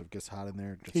air out, so it gets hot in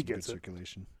there. Gets He some good gets it.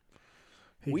 circulation.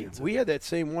 He gets it. We had that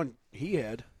same one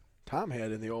Tom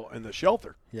had in the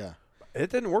shelter. Yeah. It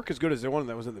didn't work as good as the one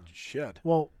that was in the shed.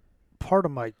 Well, part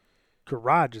of my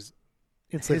garage is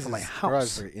insulated His from my is- garage house.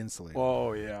 is very insulated.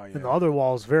 Oh yeah, And the other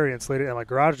wall is very insulated, and my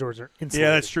garage doors are insulated.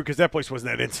 yeah, that's true because that place wasn't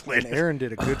that And insulated. Aaron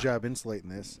did a good job insulating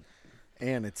this,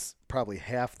 and it's probably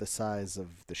half the size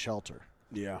of the shelter.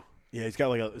 Yeah, he's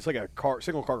got it's like a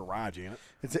single car garage, ain't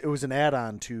it? It was an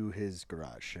add-on to his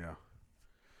garage. Yeah.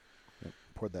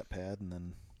 Poured that pad, and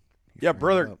then he Yeah, framed it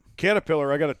brother up.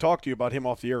 Caterpillar. I got to talk to you about him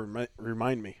off the air.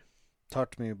 Remind me.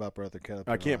 Talk to me about Brother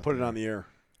Caterpillar. I can't put it on the air.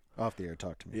 Off the air,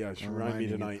 talk to me. Yeah, just I'm remind me reminding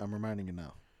you- tonight. I'm reminding you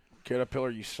now. Caterpillar,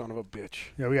 you son of a bitch.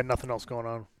 Yeah, we got nothing else going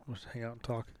on. We'll just hang out and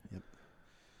talk.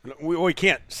 We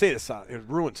can't say this on it. Would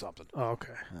ruin something. Oh,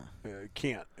 okay. It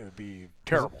can't. It would be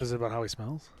terrible. Is it about how he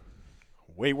smells?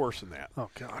 Way worse than that. Oh,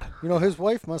 God. You know, his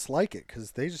wife must like it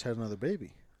because they just had another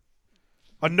baby.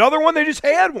 Another one? They just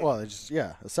had one. Well,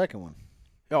 a second one.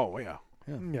 Oh, yeah.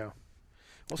 Yeah.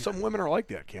 Well, some women are like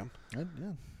that, Kim. Yeah.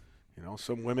 You know,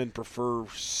 some women prefer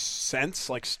scents,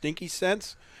 like stinky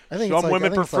scents. I think Some it's like-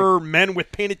 women I think it's prefer men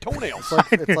with painted toenails.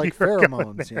 It's like You were going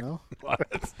pheromones, you know?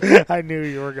 I knew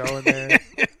you were going there.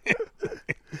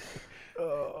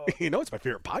 You know, it's my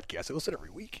favorite podcast. I listen every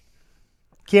week.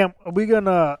 Cam, I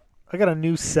got a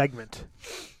new segment.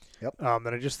 Yep.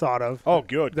 That I just thought of. Oh,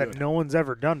 good. That good. no one's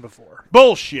ever done before.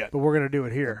 Bullshit. But we're going to do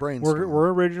it here. brainstorm.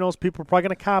 We're originals. People are probably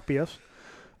going to copy us.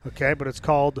 Okay, but it's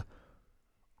called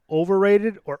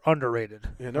Overrated or Underrated.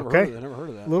 Yeah, never okay? heard of that. Never heard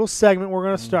of that. Little segment we're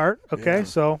going to start. Okay, Yeah.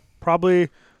 so probably,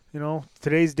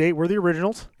 today's date, we're the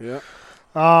originals. Yeah.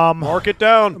 Mark Mark it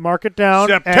down. it down.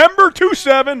 September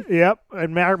 27. Yep,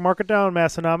 and mark it down,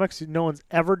 Massonomics. No one's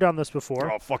ever done this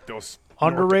before. Oh, fuck those.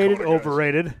 Underrated, North Dakota guys.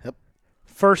 overrated. Yep.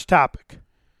 First topic.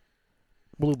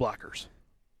 Blue blockers.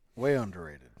 Way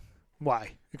underrated.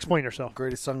 Why? Explain yourself.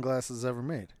 Greatest sunglasses ever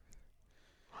made.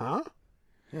 Huh?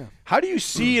 Yeah. How do you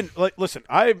see and listen?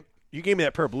 You gave me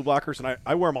that pair of blue blockers, and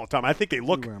I wear them all the time. I think they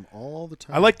look. You wear 'em all the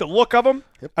time. I like the look of them.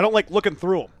 Yep. I don't like looking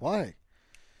through them Why?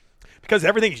 because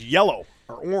everything's yellow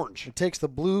or orange. It takes the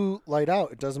blue light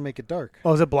out. It doesn't make it dark.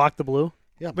 Oh, does it block the blue?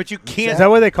 Yeah. But you can't. Is that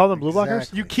why they call them blue blockers?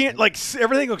 Exactly. You can't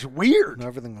everything looks weird. No,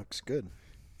 everything looks good.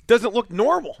 Doesn't look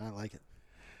normal. I like it.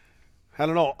 I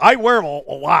don't know. I wear them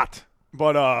a lot,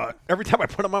 but every time I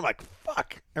put them on, I'm like,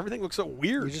 fuck. Everything looks so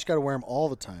weird. You just got to wear them all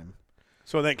the time.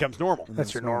 So then it comes normal. And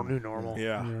That's then your it's new normal.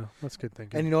 Yeah. That's good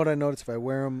thinking. And you know what I notice? If I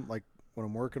wear them, like, when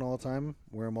I'm working all the time,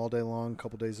 wear them all day long, a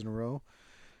couple days in a row,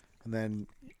 and then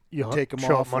you take 'em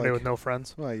show off, up Monday like- with no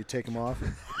friends. well, you take them off.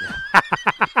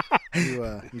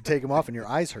 You take them off, and your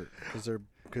eyes hurt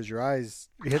because your eyes.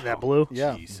 You hitting that blue?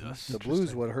 Yeah, Jesus. the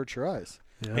blue's what hurts your eyes.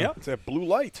 Yeah, it's that blue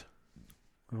light.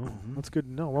 Oh, that's good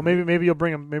to know. Well, maybe you'll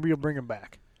bring him. Maybe you'll bring him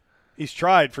back. He's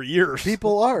tried for years.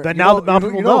 People are. Then You now know- that now you know-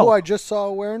 people you know know. who I just saw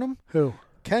wearing them? Who?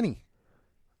 Kenny.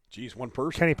 Jeez, one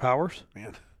person. Kenny Powers.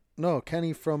 Man. No,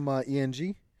 Kenny from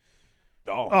ENG.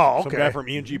 Oh, some okay. guy from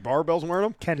ENG Barbells wearing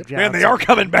them? Ken Johnson. Man, they are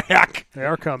coming back. They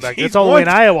are coming back. Jeez, It's all the way in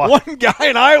Iowa. One guy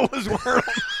in Iowa's wearing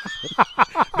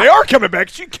them. They are coming back.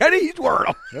 See, Kenny, he's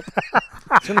wearing them.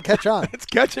 It's going to catch on. It's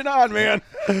catching on, man.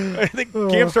 I think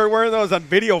Cam started wearing those on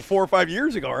video 4 or 5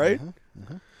 years ago, right?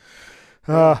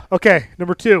 Okay,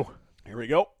 number 2. Here we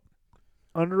go.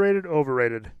 Underrated,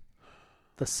 overrated.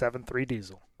 The 7.3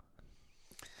 diesel.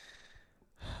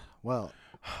 Well,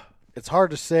 it's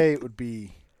hard to say it would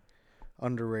be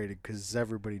underrated because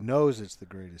everybody knows it's the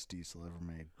greatest diesel ever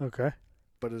made. Okay.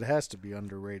 But it has to be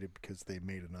underrated because they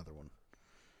made another one.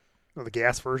 Oh, the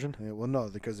gas version. Yeah, well, no,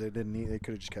 because they didn't. They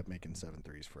could have just kept making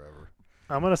 7.3s forever.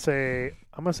 I'm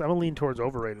gonna lean towards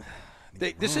overrated.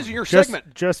 This is your Just,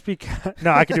 segment. just because.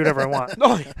 No, I can do whatever I want.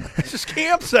 No, this is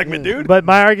Cam's segment, dude. But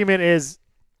my argument is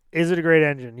it a great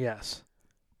engine? Yes.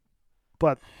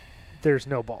 But there's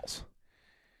no balls.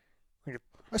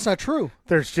 That's not true.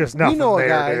 There's just nothing We know a there,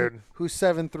 guy dude. whose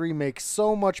 7.3 makes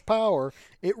so much power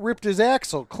it ripped his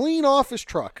axle clean off his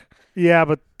truck. Yeah,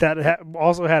 but that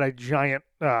also had a giant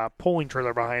pulling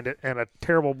trailer behind it and a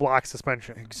terrible block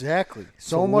suspension. Exactly. a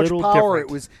So much little power different.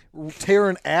 it was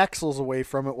tearing axles away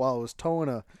from it while it was towing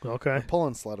a Okay.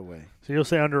 pulling sled away. So you'll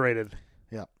say underrated.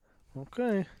 Yeah.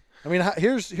 Okay. I mean,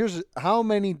 here's how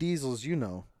many diesels you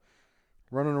know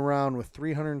running around with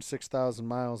 306,000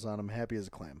 miles on them, happy as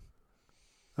a clam.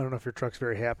 I don't know if your truck's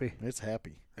very happy. It's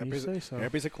happy You say so.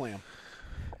 Happy as a clam.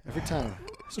 every time.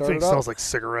 This Start thing it up. smells like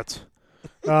cigarettes.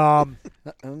 Well,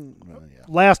 yeah.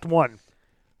 Last one.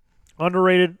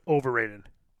 Underrated, overrated.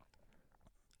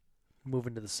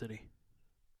 Moving to the city.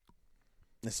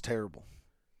 It's terrible.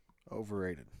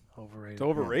 Overrated. Overrated. It's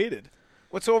overrated.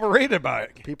 What's overrated about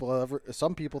it?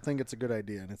 Some people think it's a good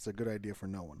idea, and it's a good idea for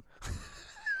no one.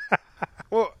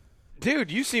 Well, dude,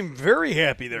 you seem very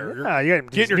happy there. You're Yeah, you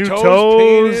got these getting your new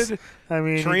toes painted, I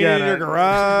mean, you training got in your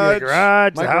garage.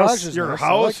 garage. My The house garage is your nice.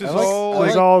 house is all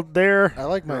is all there. I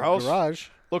like my Your house? garage.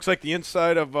 Looks like the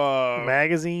inside of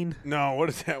Magazine. no, what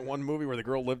is that one movie where the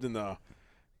girl lived in the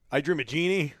I Dream of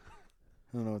Jeannie?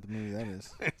 I don't know what the movie that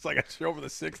is. It's like a show from the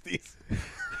 60s.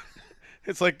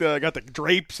 It's like got the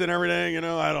drapes and everything, you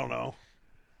know. I don't know.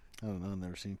 I don't know. I've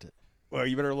never seen it. Well,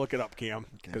 you better look it up, Cam,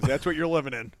 because that's what you're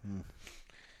living in.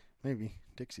 Maybe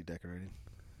Dixie decorated.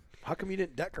 How come you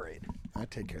didn't decorate? I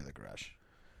take care of the garage.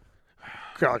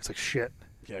 God, looks like shit.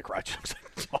 Yeah, garage looks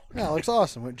like Yeah, it looks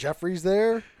awesome. When Jeffrey's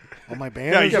there, all my Yeah,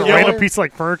 banners You got are a Yeah, random there. piece of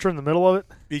like furniture in the middle of it.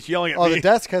 he's yelling at Oh, me. the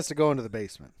desk has to go into the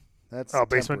basement. That's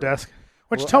Basement desk.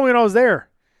 Why'd you Well, tell me when I was there?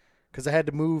 Because I had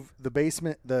to move the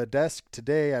basement. The desk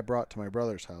today I brought to my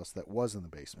brother's house that was in the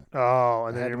basement. Oh, and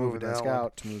I then had you're to move moving the that desk one.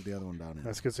 out to move the other one down in.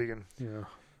 That's good so you can,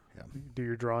 Yeah. do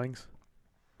your drawings.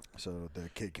 So the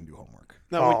kid can do homework.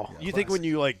 Now, Oh, you think when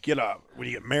you like when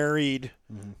you get married,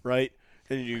 Mm-hmm. right?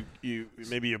 And you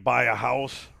maybe you buy a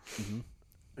house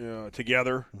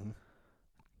together. Mm-hmm.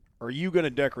 Are you going to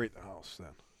decorate the house then?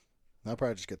 I'll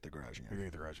probably just get the garage You're again. going to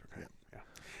get the garage, okay? Yeah.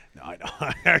 No,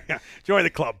 I know. Join the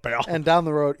club, pal. And down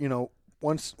the road,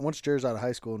 once Jared's out of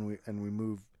high school and we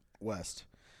move west,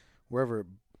 wherever it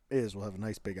is, we'll have a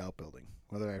nice big outbuilding.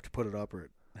 Whether I have to put it up or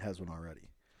it has one already.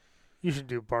 You should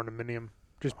do barndominium.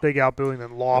 Just big outbuilding,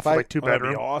 then loft, If I- like two That'd be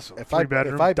bedroom awesome. If 3 I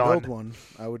bedroom, if I done. build one,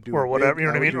 I would do or a whatever. big- You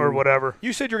know what I would mean, do or whatever.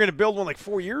 You said you're going to build one like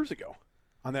 4 years ago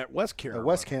on that West Care.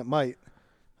 West Camp might.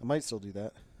 I might still do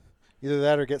that. Either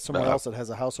that or get someone else that has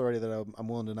a house already that I'm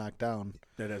willing to knock down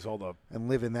that has all the and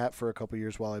live in that for a couple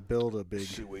years while I build a big,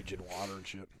 sewage and water and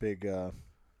shit.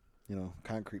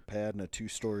 concrete pad and a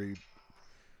 2-story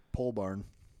pole barn,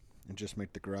 and just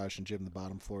make the garage and gym the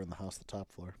bottom floor and the house the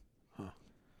top floor.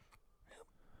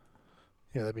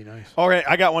 Yeah, that'd be nice. All right,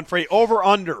 I got one for you. Over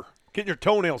under. Getting your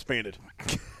toenails painted.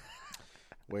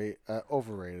 Wait,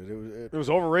 overrated. It was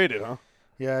overrated, huh?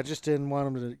 Yeah, I just didn't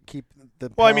want them to keep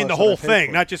the. Well, I mean the polish whole that I paid thing,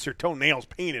 for. not just your toenails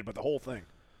painted, but the whole thing.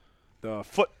 The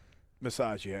foot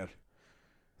massage you had.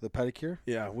 the pedicure.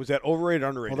 Yeah, was that overrated or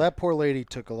underrated? Well, that poor lady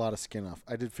took a lot of skin off.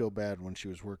 I did feel bad when she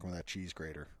was working with that cheese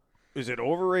grater. Is it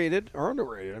overrated or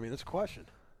underrated? I mean, that's a question.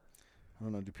 I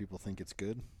don't know. Do people think it's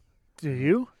good? Do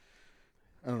you?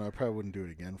 I don't know. I probably wouldn't do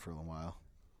it again for a little while.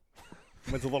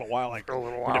 It's a little while, like A little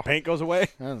when the while. paint goes away.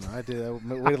 I don't know. I did. I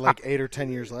waited like 8 or 10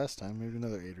 years last time. Maybe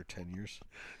another 8 or 10 years.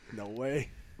 No way.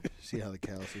 See how the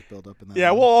calluses build up in that.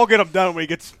 Yeah, one. we'll all get him done when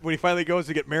he finally goes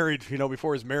to get married.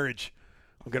 Before his marriage,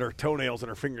 we'll get our toenails and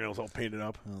our fingernails all painted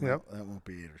up. Well, Yep. that won't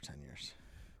be 8 or 10 years.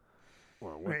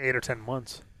 Well, what? 8 or 10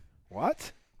 months.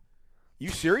 What? You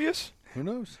serious? Who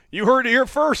knows? You heard it here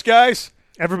first, guys.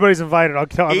 Everybody's invited. I'll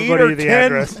tell 8 everybody or the 10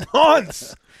 address.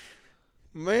 months.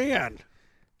 Man.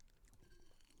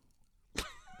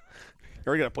 You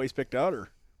already got a place picked out, or?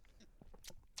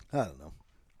 I don't know.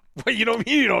 What, you don't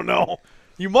mean you don't know?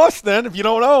 You must then, if you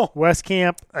don't know. West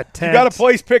Camp, a tent. You got a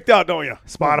place picked out, don't you?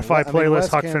 Spotify Well, I mean, playlist,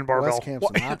 West Huck Camp- Finn Barbell. West Camp's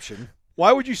an option.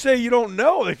 Why would you say you don't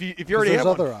know if you already There's have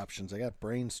other one? options. I got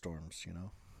brainstorms,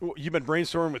 Well, you've been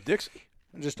brainstorming with Dixie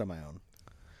just on my own.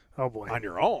 Oh, boy. on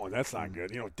your own. That's not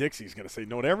good. Dixie's going to say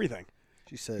no to everything.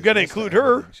 She says You gotta yes to include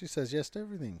her. everything. She says yes to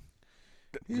everything.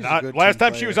 He's a Not good last team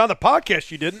time she player. was on the podcast,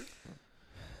 she didn't.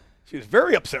 She was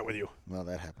very upset with you. Well,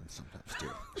 that happens sometimes too.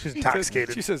 She's She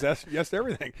intoxicated. says yes to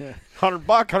everything. $100,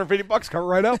 $150, come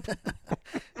right up.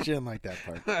 She didn't like that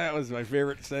part. That was my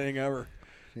favorite saying ever.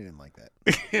 She didn't like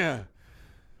that. Yeah.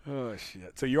 Oh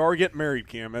shit. So you are getting married,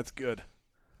 Cam. That's good.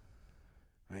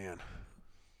 Man,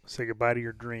 Say goodbye to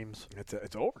your dreams. it's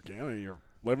over, Cam. You're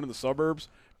living in the suburbs,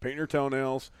 painting your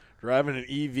toenails, driving an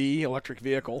EV, electric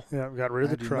vehicle. Yeah, we got rid of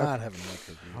I the do truck. not have an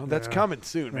electric vehicle. Well, that's Yeah. coming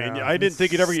soon, man. Yeah, I didn't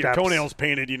think you'd ever get your steps. toenails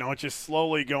painted. It's just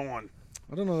slowly going.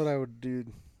 I don't know that I would do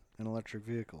an electric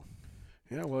vehicle.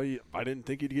 Yeah, well, I didn't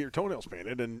think you'd get your toenails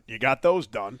painted, and you got those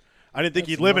done. I didn't think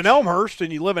That's you'd live in much- Elmhurst,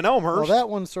 and you live in Elmhurst. Well, that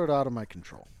one's sort of out of my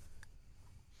control.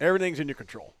 Everything's in your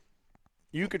control.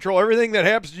 You control everything that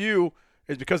happens to you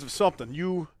is because of something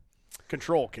you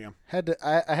control, Cam.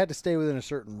 I had to stay within a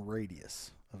certain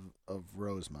radius of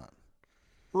Rosemont.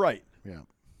 Right. Yeah.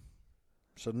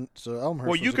 So Elmhurst. Well,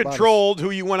 was you about controlled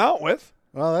who you went out with.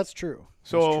 well, that's true.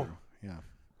 That's So- true. Yeah,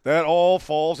 That all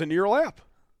falls into your lap.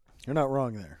 you're not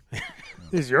wrong there.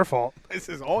 This is your fault. This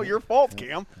is all your fault,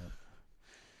 Cam.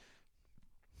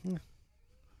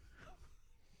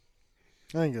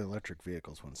 I think the electric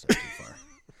vehicle's one step too far.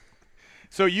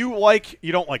 So you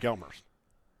don't like Elmhurst.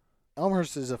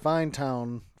 Elmhurst is a fine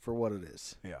town for what it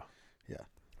is. Yeah. Yeah.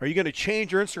 Are you going to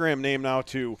change your Instagram name now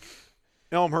to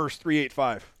Elmhurst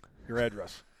 385? Your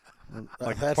address.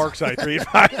 Like That's- Parkside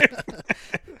 385.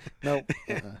 Nope.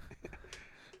 I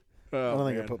Oh, don't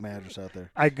think I man. put my address out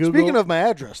there. I Googled. Speaking of my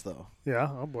address, though, Yeah,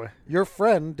 oh, boy. your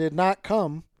friend did not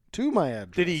come to my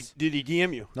address. Did he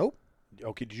DM you? Nope.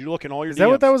 Okay, did you look in all your Is DMs? that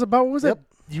what that was about? What was Yep.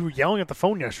 that? You were yelling at the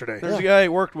phone yesterday. There's a guy I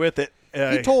worked with that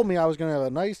He told me I was going to have a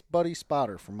nice buddy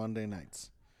spotter for Monday nights.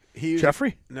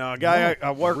 Jeffrey? No, a guy No,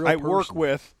 I work a real I work person.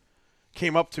 with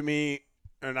came up to me,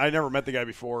 and I never met the guy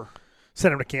before.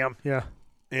 Send him to Cam. Yeah.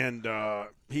 And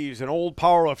he's an old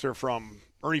powerlifter from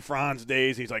Ernie Franz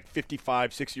days. He's like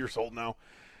 55, 6 years old now.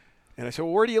 And I said,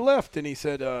 well, where do you lift? And he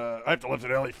said, I have to lift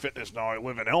at LA Fitness now. I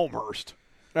live in Elmhurst.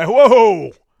 I,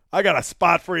 whoa, I got a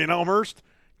spot for you in Elmhurst.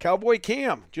 Cowboy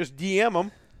Cam. Just DM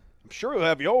him. I'm sure he'll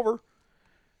have you over.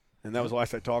 And that was the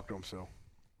last I talked to him, so.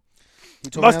 He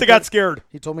told me Must on have got Thur- scared.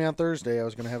 He told me on Thursday I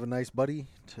was going to have a nice buddy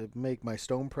to make my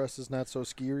stone presses not so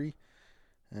scary.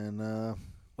 And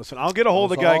Listen, I'll get a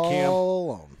hold of the I guy, was Cam. all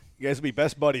alone. You guys will be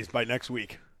best buddies by next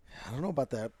week. I don't know about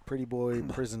that pretty boy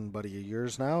prison buddy of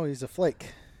yours now. He's a flake.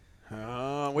 Wait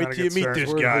Not a till you good meet start.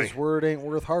 this His guy. His word ain't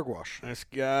worth hogwash. This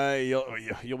guy,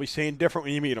 you'll be saying different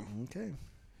when you meet him. Okay.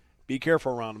 Be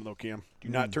careful around him, though, Cam. Do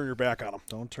not turn your back on him.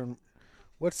 Don't turn.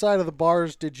 What side of the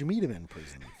bars did you meet him in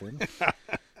prison, Finn?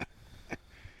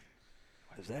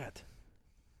 What is that?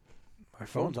 My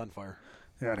phone's on fire.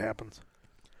 Yeah, it happens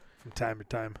from time to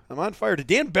time. I'm on fire. Did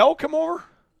Dan Bell come over?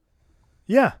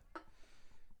 Yeah.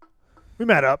 We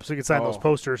met up so you could sign those Oh.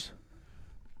 posters.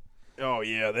 Oh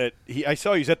yeah, I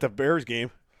saw he's at the Bears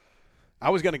game. I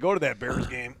was going to go to that Bears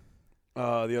game the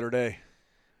other day.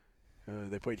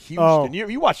 They played Houston. Oh.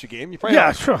 You watched the game? You probably Yeah,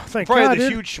 had, sure. Thank probably God, had this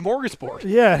dude. huge smorgasbord.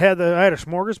 Yeah, I had a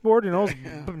smorgasbord. I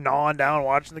was gnawing down,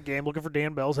 watching the game, looking for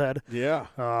Dan Bell's head. Yeah.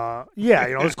 Yeah,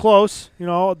 it was close.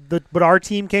 But our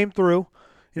team came through.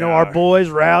 Our Yeah. boys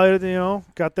rallied.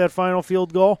 Got that final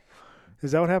field goal.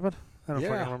 Is that what happened? I don't Yeah.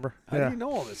 fucking remember. How Yeah. do you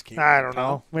know all this, Cam? I don't Tom?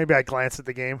 know. Maybe I glanced at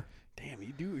the game. Damn,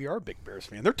 you are a big Bears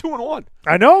fan. They're 2-1.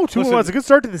 I know. 2-1. Listen, It's a good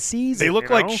start to the season. They look you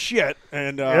like know? shit,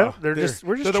 and Yeah, we're just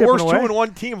they're the chipping worst away.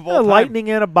 2-1 team of all Yeah, time. lightning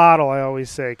in a bottle, I always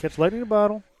say. Catch lightning in a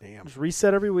bottle. Damn. Just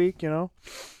reset every week, So,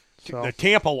 The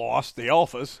Tampa lost. The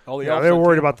Alphas. All the yeah, Alphas they were on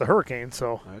worried Tampa. about the hurricane,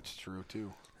 so, That's true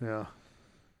too. yeah.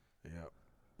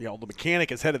 Yeah. Yeah, well, the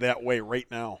mechanic is headed that way right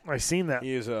now. I seen that.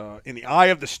 He is in the eye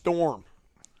of the storm.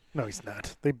 No, he's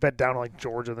not. They bed down like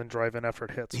Georgia, then drive in after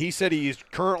it hits. He said he's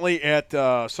currently at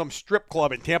some strip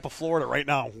club in Tampa, Florida right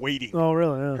now waiting. Oh,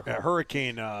 really? Yeah. A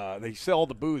hurricane, they sell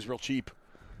the booze real cheap.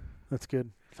 That's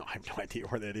good. No, I have no idea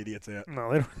where that idiot's at.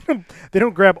 No, they don't. They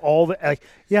don't grab all the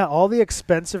all the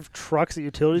expensive trucks that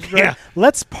utilities drive. Yeah.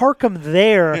 Let's park them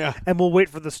there, Yeah. and we'll wait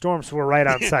for the storm, so we're right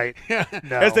on site. Yeah,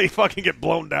 No. as they fucking get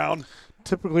blown down.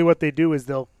 Typically, what they do is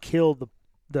they'll kill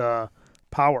the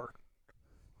power,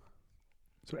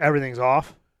 so everything's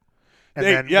off, and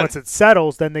then once it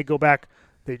settles, then they go back,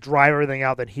 they dry everything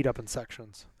out, then heat up in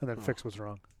sections, and then fix what's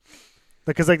wrong.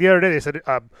 Because the other day they said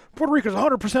Puerto Rico's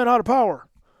 100% out of power.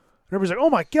 And everybody's like, "Oh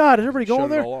my God, is everybody going Shut it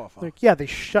there?" all off, huh? Like, yeah, they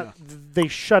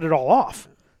shut it all off.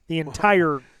 The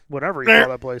entire whatever you call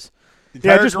that place.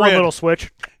 Yeah, Entire just one grid. little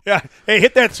switch, Yeah, hey,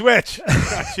 hit that switch.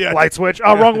 Shit. light switch.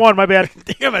 Oh, wrong one. My bad.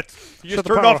 Damn it. You Shut just the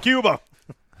turned power off Cuba.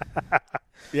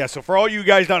 Yeah, so for all you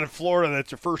guys down in Florida,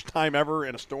 that's your first time ever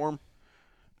in a storm,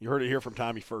 you heard it here from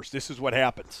Tommy first. This is what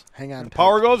happens. Hang on. The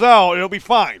power goes out, it'll be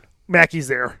fine. Mackey's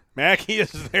there, Mackie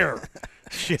is there.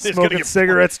 Shit, it's gonna smoking get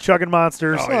cigarettes, chugging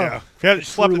monsters. Oh, yeah. If you haven't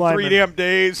slept in True 3 lineman. damn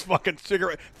days, fucking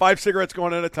 5 cigarettes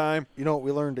going at a time. You know what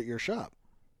we learned at your shop?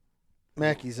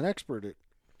 Mackey's an expert at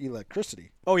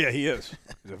electricity. Oh, yeah, he is.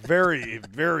 He's a very,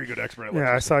 very good expert at Yeah, I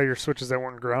electricity. saw your switches that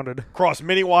weren't grounded. Cross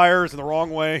mini wires in the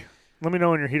wrong way. Let me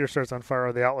know when your heater starts on fire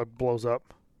or the outlet blows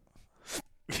up.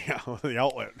 Yeah, the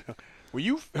outlet. Well,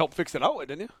 you helped fix that outlet,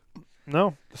 didn't you?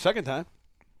 No, The second time.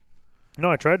 no,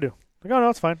 I tried to. Like, oh, no,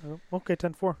 it's fine. Okay,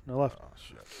 10-4. I left. Oh,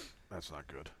 shit. That's not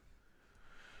good.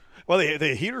 Well,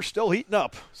 the heater's still heating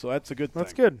up, so that's a good thing.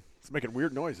 That's good. It's making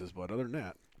weird noises, but other than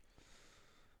that,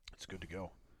 it's good to go.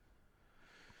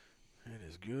 It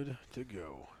is good to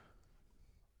go.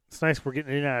 It's nice we're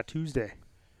getting in on a Tuesday.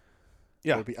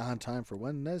 Yeah. It'll be on time for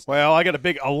Wednesday. Well, I got a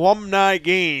big alumni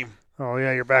game. Oh,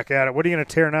 yeah, you're back at it. What are you going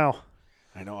to tear now?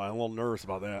 I know. I'm a little nervous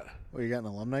about that. Oh, you got an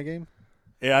alumni game?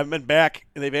 Yeah, I've been back,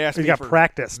 and they've asked You me got for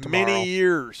practice tomorrow. many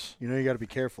years. You know you got to be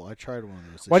careful. I tried one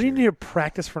of those. Why do you need to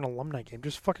practice for an alumni game?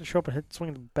 Just fucking show up and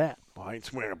swing the bat. Well, I ain't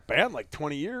swinging a bat in like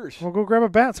 20 years. Well, go grab a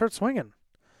bat and start swinging.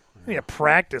 What do you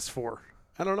practice for?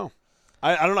 I don't know.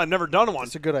 I don't know. I've never done one.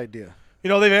 It's a good idea. You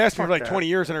know, they've asked me Fuck for like that. 20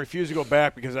 years, and I refuse to go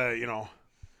back because I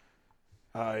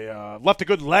left a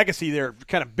good legacy there,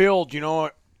 kind of build,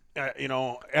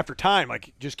 after time, like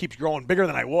it just keeps growing bigger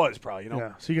than I was probably,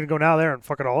 Yeah. So you're going to go now there and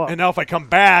fuck it all up. And now if I come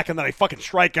back and then I fucking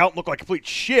strike out and look like complete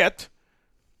shit,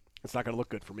 it's not going to look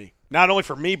good for me. Not only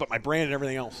for me, but my brand and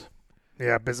everything else.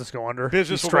 Yeah, business go under.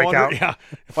 Business You will strike go under. out.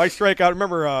 Yeah. If I strike out,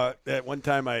 remember at one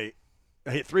time I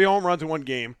hit 3 home runs in one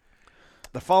game.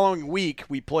 The following week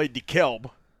we played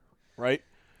DeKalb, right?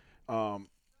 3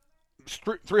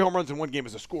 home runs in one game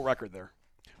is a school record there.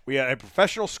 We had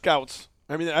professional scouts.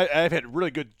 I mean, I've had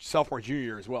really good sophomore, junior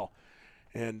year as well.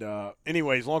 And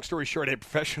anyways, long story short, I had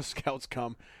professional scouts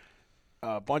come.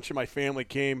 A bunch of my family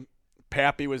came.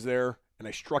 Pappy was there, and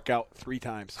I struck out 3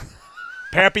 times.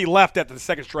 Pappy left after the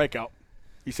second strikeout.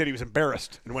 He said he was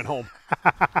embarrassed and went home.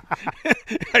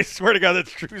 I swear to God,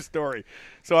 that's a true story.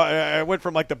 So I went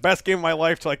from like the best game of my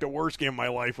life to like the worst game of my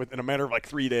life within a matter of like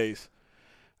 3 days.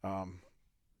 I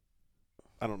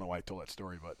don't know why I told that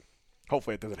story, but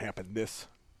hopefully it doesn't happen this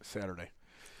Saturday.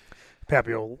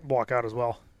 Pappy will walk out as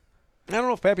well. I don't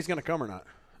know if Pappy's going to come or not.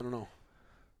 I don't know.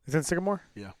 He's in Sycamore?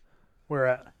 Yeah. Where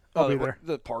at? I'll be there.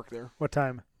 The park there. What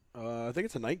time? I think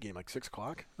it's a night game, like 6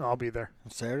 o'clock. I'll be there.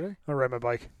 Saturday? I'll ride my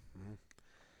bike.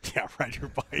 Yeah, ride your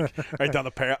bike right down the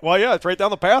path. Well, yeah, it's right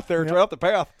down the path there. It's Yep. right up the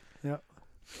path. Yeah.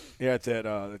 Yeah, it's at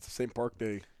it's the same park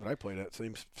day that I played at.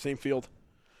 Same field.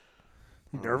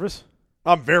 You nervous?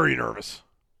 I'm very nervous.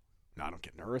 No, I don't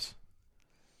get nervous.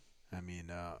 I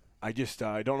mean, I just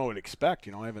I don't know what to expect.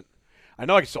 I haven't. I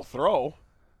know I can still throw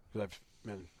because I've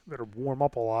been. Better warm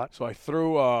up a lot. So I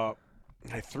threw. So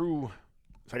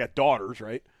I got daughters,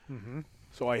 right? Mm-hmm.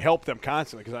 So I help them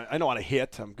constantly because I know how to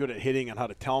hit. I'm good at hitting and how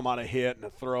to tell them how to hit and to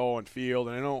throw and field,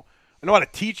 and I know how to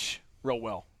teach real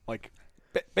well, like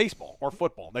baseball or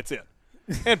football. That's it,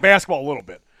 and basketball a little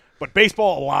bit, but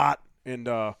baseball a lot. And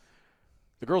the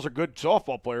girls are good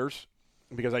softball players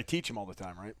because I teach them all the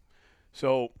time, right?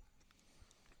 So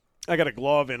I got a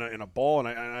glove and a ball,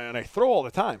 and I throw all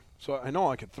the time, so I know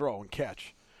I can throw and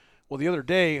catch. Well, the other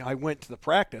day I went to the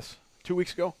practice 2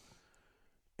 weeks ago,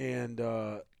 and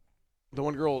the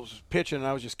one girl was pitching, and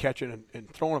I was just catching and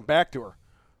throwing them back to her.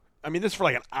 I mean, this for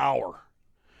like an hour.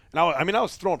 And I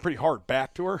was throwing pretty hard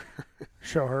back to her.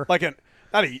 Show her. Like it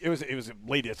was a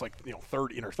lady that's like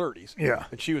 30 in her 30s. Yeah.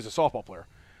 And she was a softball player.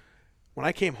 When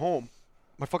I came home,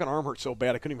 my fucking arm hurt so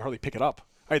bad I couldn't even hardly pick it up.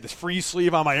 I had this free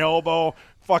sleeve on my elbow,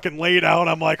 fucking laid out.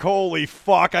 I'm like, holy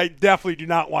fuck, I definitely do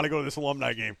not want to go to this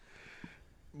alumni game.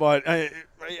 But I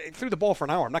threw the ball for an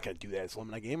hour. I'm not going to do that as an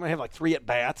alumni game. I have like 3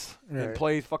 at-bats and Right.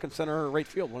 play fucking center or right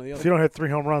field, one of the If other. you don't hit 3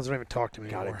 home runs, don't even talk to me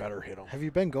God, I anymore. better hit them. Have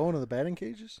you been going to the batting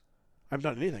cages? I haven't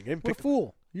done anything. I haven't What a picked-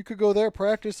 fool! You could go there,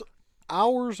 practice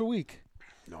hours a week,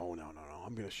 No.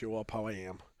 I'm going to show up how I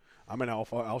am. I'm an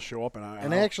alpha. I'll show up and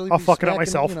and I'll actually I'll be fuck it up smacking,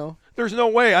 myself. You know, There's no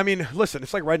way. I mean, listen,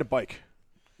 it's like riding a bike.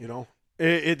 You know,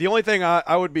 the only thing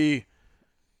I would be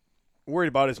worried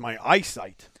about is my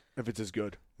eyesight if it's as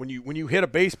good. When you hit a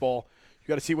baseball, you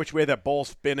got to see which way that ball's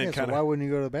spinning. yeah, so Kind why of wouldn't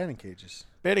you go to the batting cages?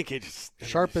 batting cages.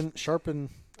 Sharpen the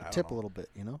I don't tip know. a little bit.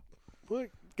 You know. Well,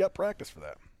 got practice for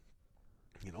that.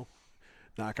 You know,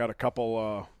 knock out a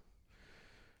couple.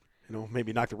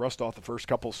 Maybe knock the rust off the first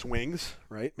couple swings.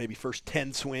 Right, maybe first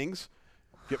 10 swings.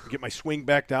 Get my swing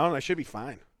back down, and I should be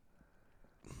fine.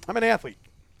 I'm an athlete.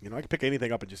 You know, I can pick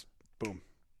anything up and just boom,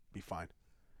 be fine.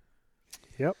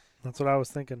 Yep, that's what I was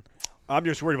thinking. I'm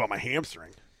just worried about my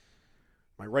hamstring.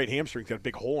 My right hamstring's got a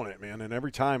big hole in it, man. And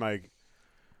every time I,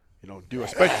 do a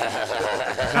special.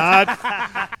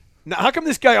 Now, how come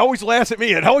this guy always laughs at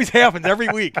me? It always happens every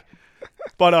week.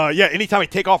 But, anytime I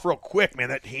take off real quick, man,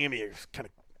 that hammy is kind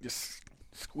of just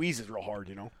squeezes real hard,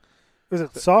 Is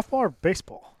it softball or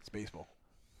baseball? It's baseball.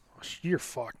 Oh, you're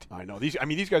fucked. I know. These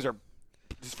guys are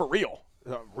just for real.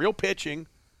 Real pitching,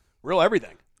 real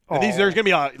everything. And there's going to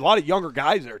be a lot of younger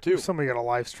guys there, too. Somebody got to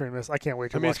live stream this. I can't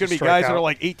wait to watch It's going to be him guys strike that are out.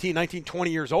 like 18, 19,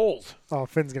 20 years old. Oh,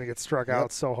 Finn's going to get struck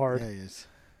out so hard. Yeah, he is.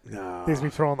 No. He's going to be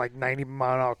throwing like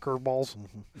 90-mile-an-hour curveballs.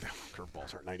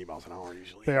 Curveballs aren't 90 miles an hour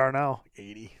usually. They are now.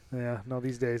 80. Yeah, no,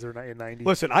 these days they're not in 90.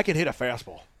 Listen, I can hit a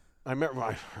fastball. I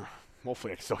remember.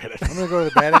 Hopefully, I can still hit it. I'm gonna go to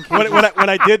the batting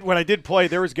cages. when I did play,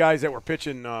 there was guys that were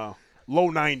pitching low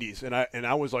 90s, and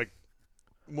I was like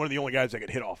one of the only guys that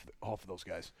could hit off of those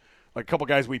guys. Like a couple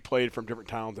guys we played from different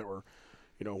towns that were,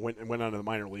 went on to the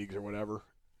minor leagues or whatever.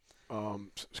 A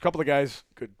couple of the guys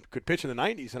could pitch in the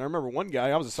 90s, and I remember one guy.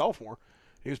 I was a sophomore.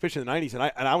 He was pitching in the 90s,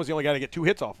 and I was the only guy to get 2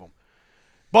 hits off him.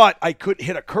 But I couldn't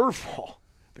hit a curveball.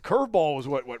 The curveball was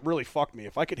what really fucked me.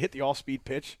 If I could hit the off-speed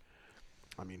pitch,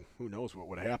 I mean, who knows what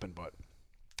would have happened, but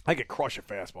I could crush a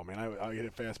fastball, man. I hit a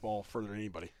fastball further than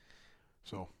anybody.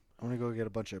 So I'm gonna go get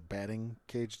a bunch of batting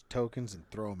cage tokens and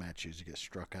throw them at you as you get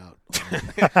struck out.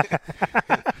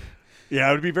 yeah,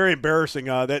 it would be very embarrassing.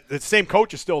 That the same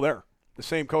coach is still there. The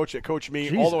same coach that coached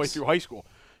me all the way Jesus. through high school.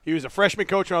 He was a freshman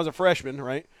coach when I was a freshman,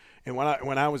 right? And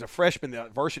when I was a freshman, the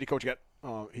varsity coach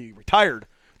he retired.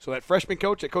 So that freshman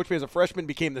coach that coached me as a freshman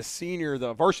became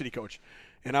the varsity coach.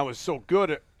 And I was so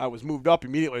good, I was moved up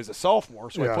immediately as a sophomore.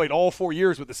 So I played all 4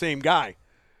 years with the same guy.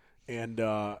 And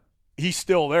he's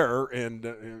still there,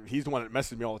 and he's the one that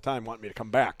messaged me all the time wanting me to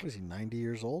come back. Was he 90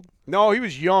 years old? No, he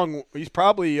was young. He's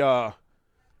probably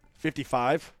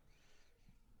 55.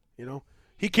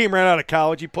 He came right out of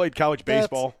college. He played college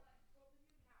baseball.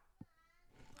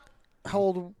 How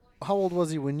old was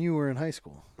he when you were in high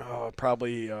school?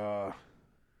 Probably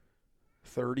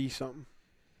 30 something.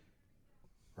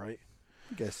 Right.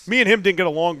 I guess. Me and him didn't get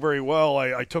along very well.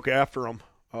 I took after him.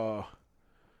 I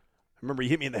remember he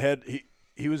hit me in the head. He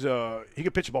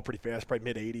could pitch the ball pretty fast, probably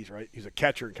mid-80s, right? He was a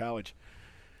catcher in college.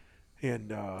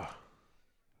 And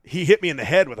he hit me in the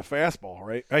head with a fastball,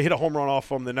 right? I hit a home run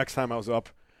off him the next time I was up.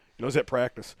 It was at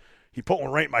practice. He put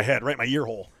one right in my head, right in my ear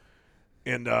hole.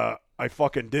 And I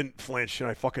fucking didn't flinch, and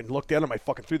I fucking looked at him. I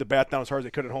fucking threw the bat down as hard as I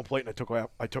could at home plate, and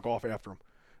I took off after him.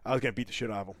 I was going to beat the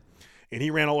shit out of him. And he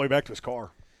ran all the way back to his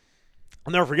car.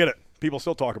 I'll never forget it. People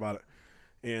still talk about it.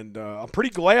 And I'm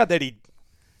pretty glad that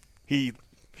he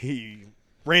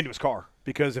ran to his car,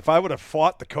 because if I would have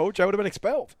fought the coach, I would have been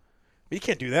expelled. He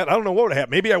can't do that. I don't know what would have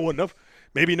happened. Maybe I wouldn't have.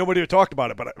 Maybe nobody would have talked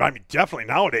about it. But I mean, definitely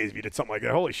nowadays, if you did something like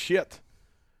that, holy shit.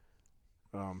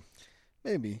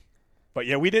 Maybe. But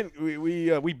yeah, we didn't.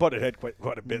 We butted head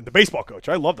quite a bit. The baseball coach,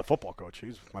 I love the football coach.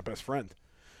 He's my best friend.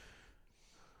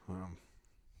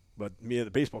 But me and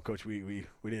the baseball coach, we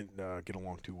didn't get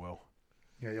along too well.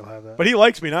 Yeah, you'll have that. But he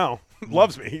likes me now.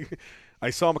 Loves me. I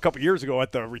saw him a couple years ago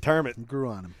at the retirement You grew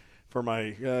on him. for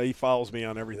my. He follows me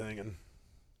on everything, and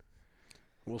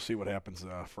we'll see what happens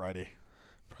Friday.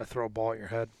 I throw a ball at your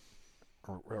head.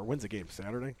 Or when's the game?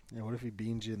 Saturday? Yeah. What if he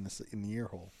beans you in the ear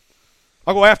hole?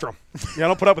 I'll go after him. Yeah, I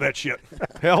don't put up with that shit.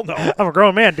 Hell no. I'm a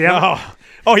grown man, damn it. No.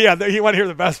 Oh yeah, you want to hear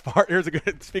the best part? Here's a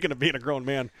good. Speaking of being a grown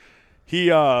man, he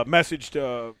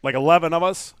messaged like 11 of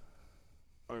us.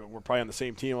 We're probably on the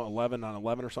same team, 11 on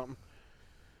 11 or something.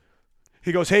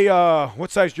 He goes, "Hey, what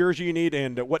size jersey you need,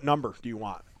 and what number do you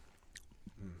want?"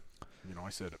 I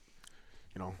said,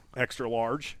 extra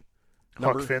large.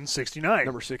 Huck Finn 69.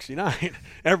 Number 69.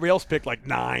 Everybody else picked like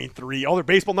 9, 3, all their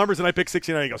baseball numbers, and I picked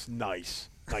 69. He goes, nice,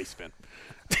 Finn.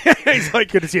 He's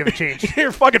like, Good to see him change.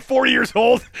 you're fucking 40 years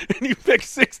old, and you picked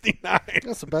 69.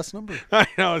 That's the best number. I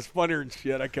know, it's funnier than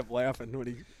shit. I kept laughing when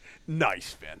he.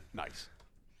 Nice, Finn. Nice.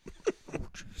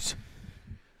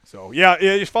 So yeah,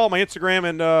 just follow my Instagram,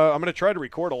 and I'm gonna try to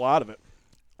record a lot of it.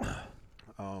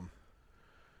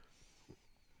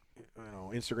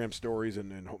 Instagram stories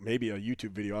and maybe a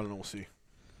YouTube video. I don't know. We'll see.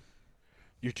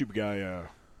 YouTube guy,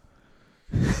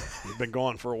 he's been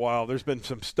gone for a while. There's been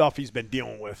some stuff he's been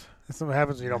dealing with. That's what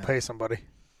happens when you don't pay somebody.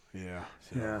 Yeah.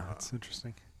 Yeah, that's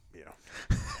interesting. Yeah.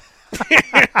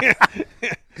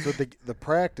 So the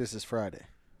practice is Friday.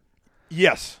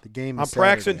 Yes. The game I'm is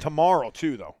practicing Saturday. tomorrow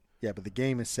too, though. Yeah, but the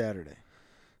game is Saturday.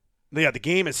 Yeah, the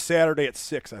game is Saturday at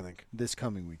 6, I think. This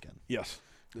coming weekend. Yes,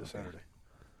 this Saturday.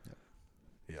 Yep.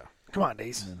 Yeah. Come on,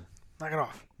 Daze. And then Knock it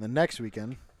off. the next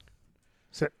weekend,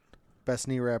 Sit. best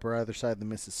knee wrapper either side of the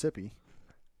Mississippi.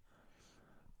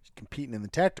 He's competing in the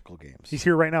tactical games. He's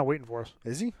here right now waiting for us.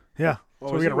 Is he? Yeah. Oh, So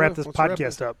is we're he? going to wrap this Let's wrap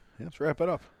podcast up. Let's wrap it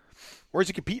up. Where's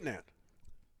he competing at?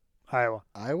 Iowa.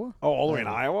 Iowa? Oh, all the way in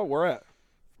Iowa? Where at?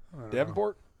 I don't know.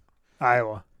 Davenport?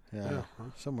 Iowa. Yeah.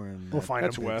 Somewhere in We'll that find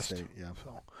That's him. west. state. Yeah.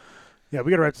 Yeah,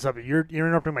 we got to wrap this up. You're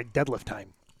interrupting my deadlift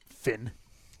time, Finn.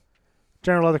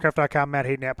 GeneralLeathercraft.com, Matt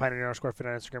Hayden at Pioneer_Fit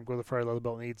on Instagram. Go to the Friday Leather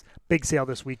Belt Needs. Big sale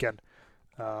this weekend.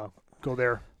 Go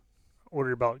there, order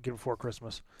your belt, get it before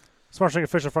Christmas. Sponsoring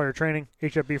official for all your training,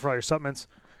 HFB for all your supplements,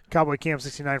 Cowboy Cam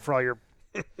 69 for all your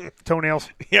toenails.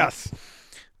 Yes.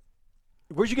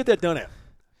 Where'd you get that done at?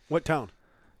 What town?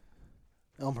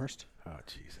 Elmhurst. Oh,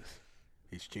 Jesus.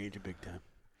 He's changing big time.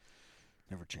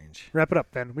 Never change. Wrap it up,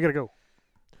 Ben. We got to go.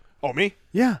 Oh, me?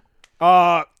 Yeah.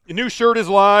 The new shirt is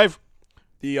live.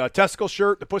 The testicle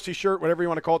shirt, the pussy shirt, whatever you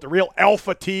want to call it, the real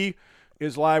Alpha T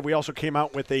is live. We also came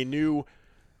out with a new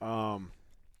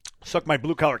Suck My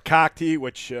Blue Collar Cock Tee,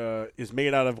 which is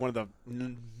made out of one of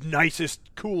the nicest,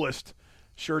 coolest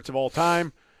shirts of all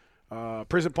time.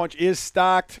 Prison Punch is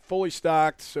stocked, fully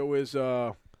stocked. So is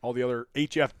all the other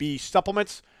HFB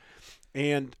supplements.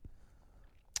 And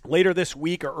later this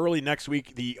week or early next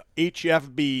week, the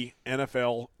HFB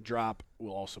NFL drop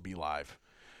will also be live.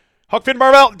 Huck Finn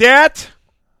Barbell,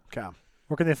 dat.com.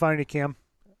 Where can they find you, Cam?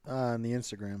 On the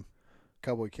Instagram,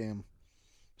 Cowboy Cam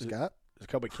Scott. Is it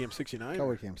Cowboy Cam 69?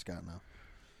 Cowboy Cam Scott now.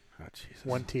 Oh, Jesus.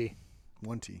 1T.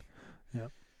 1T.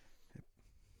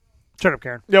 Shut up,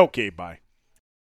 Karen. Okay, bye.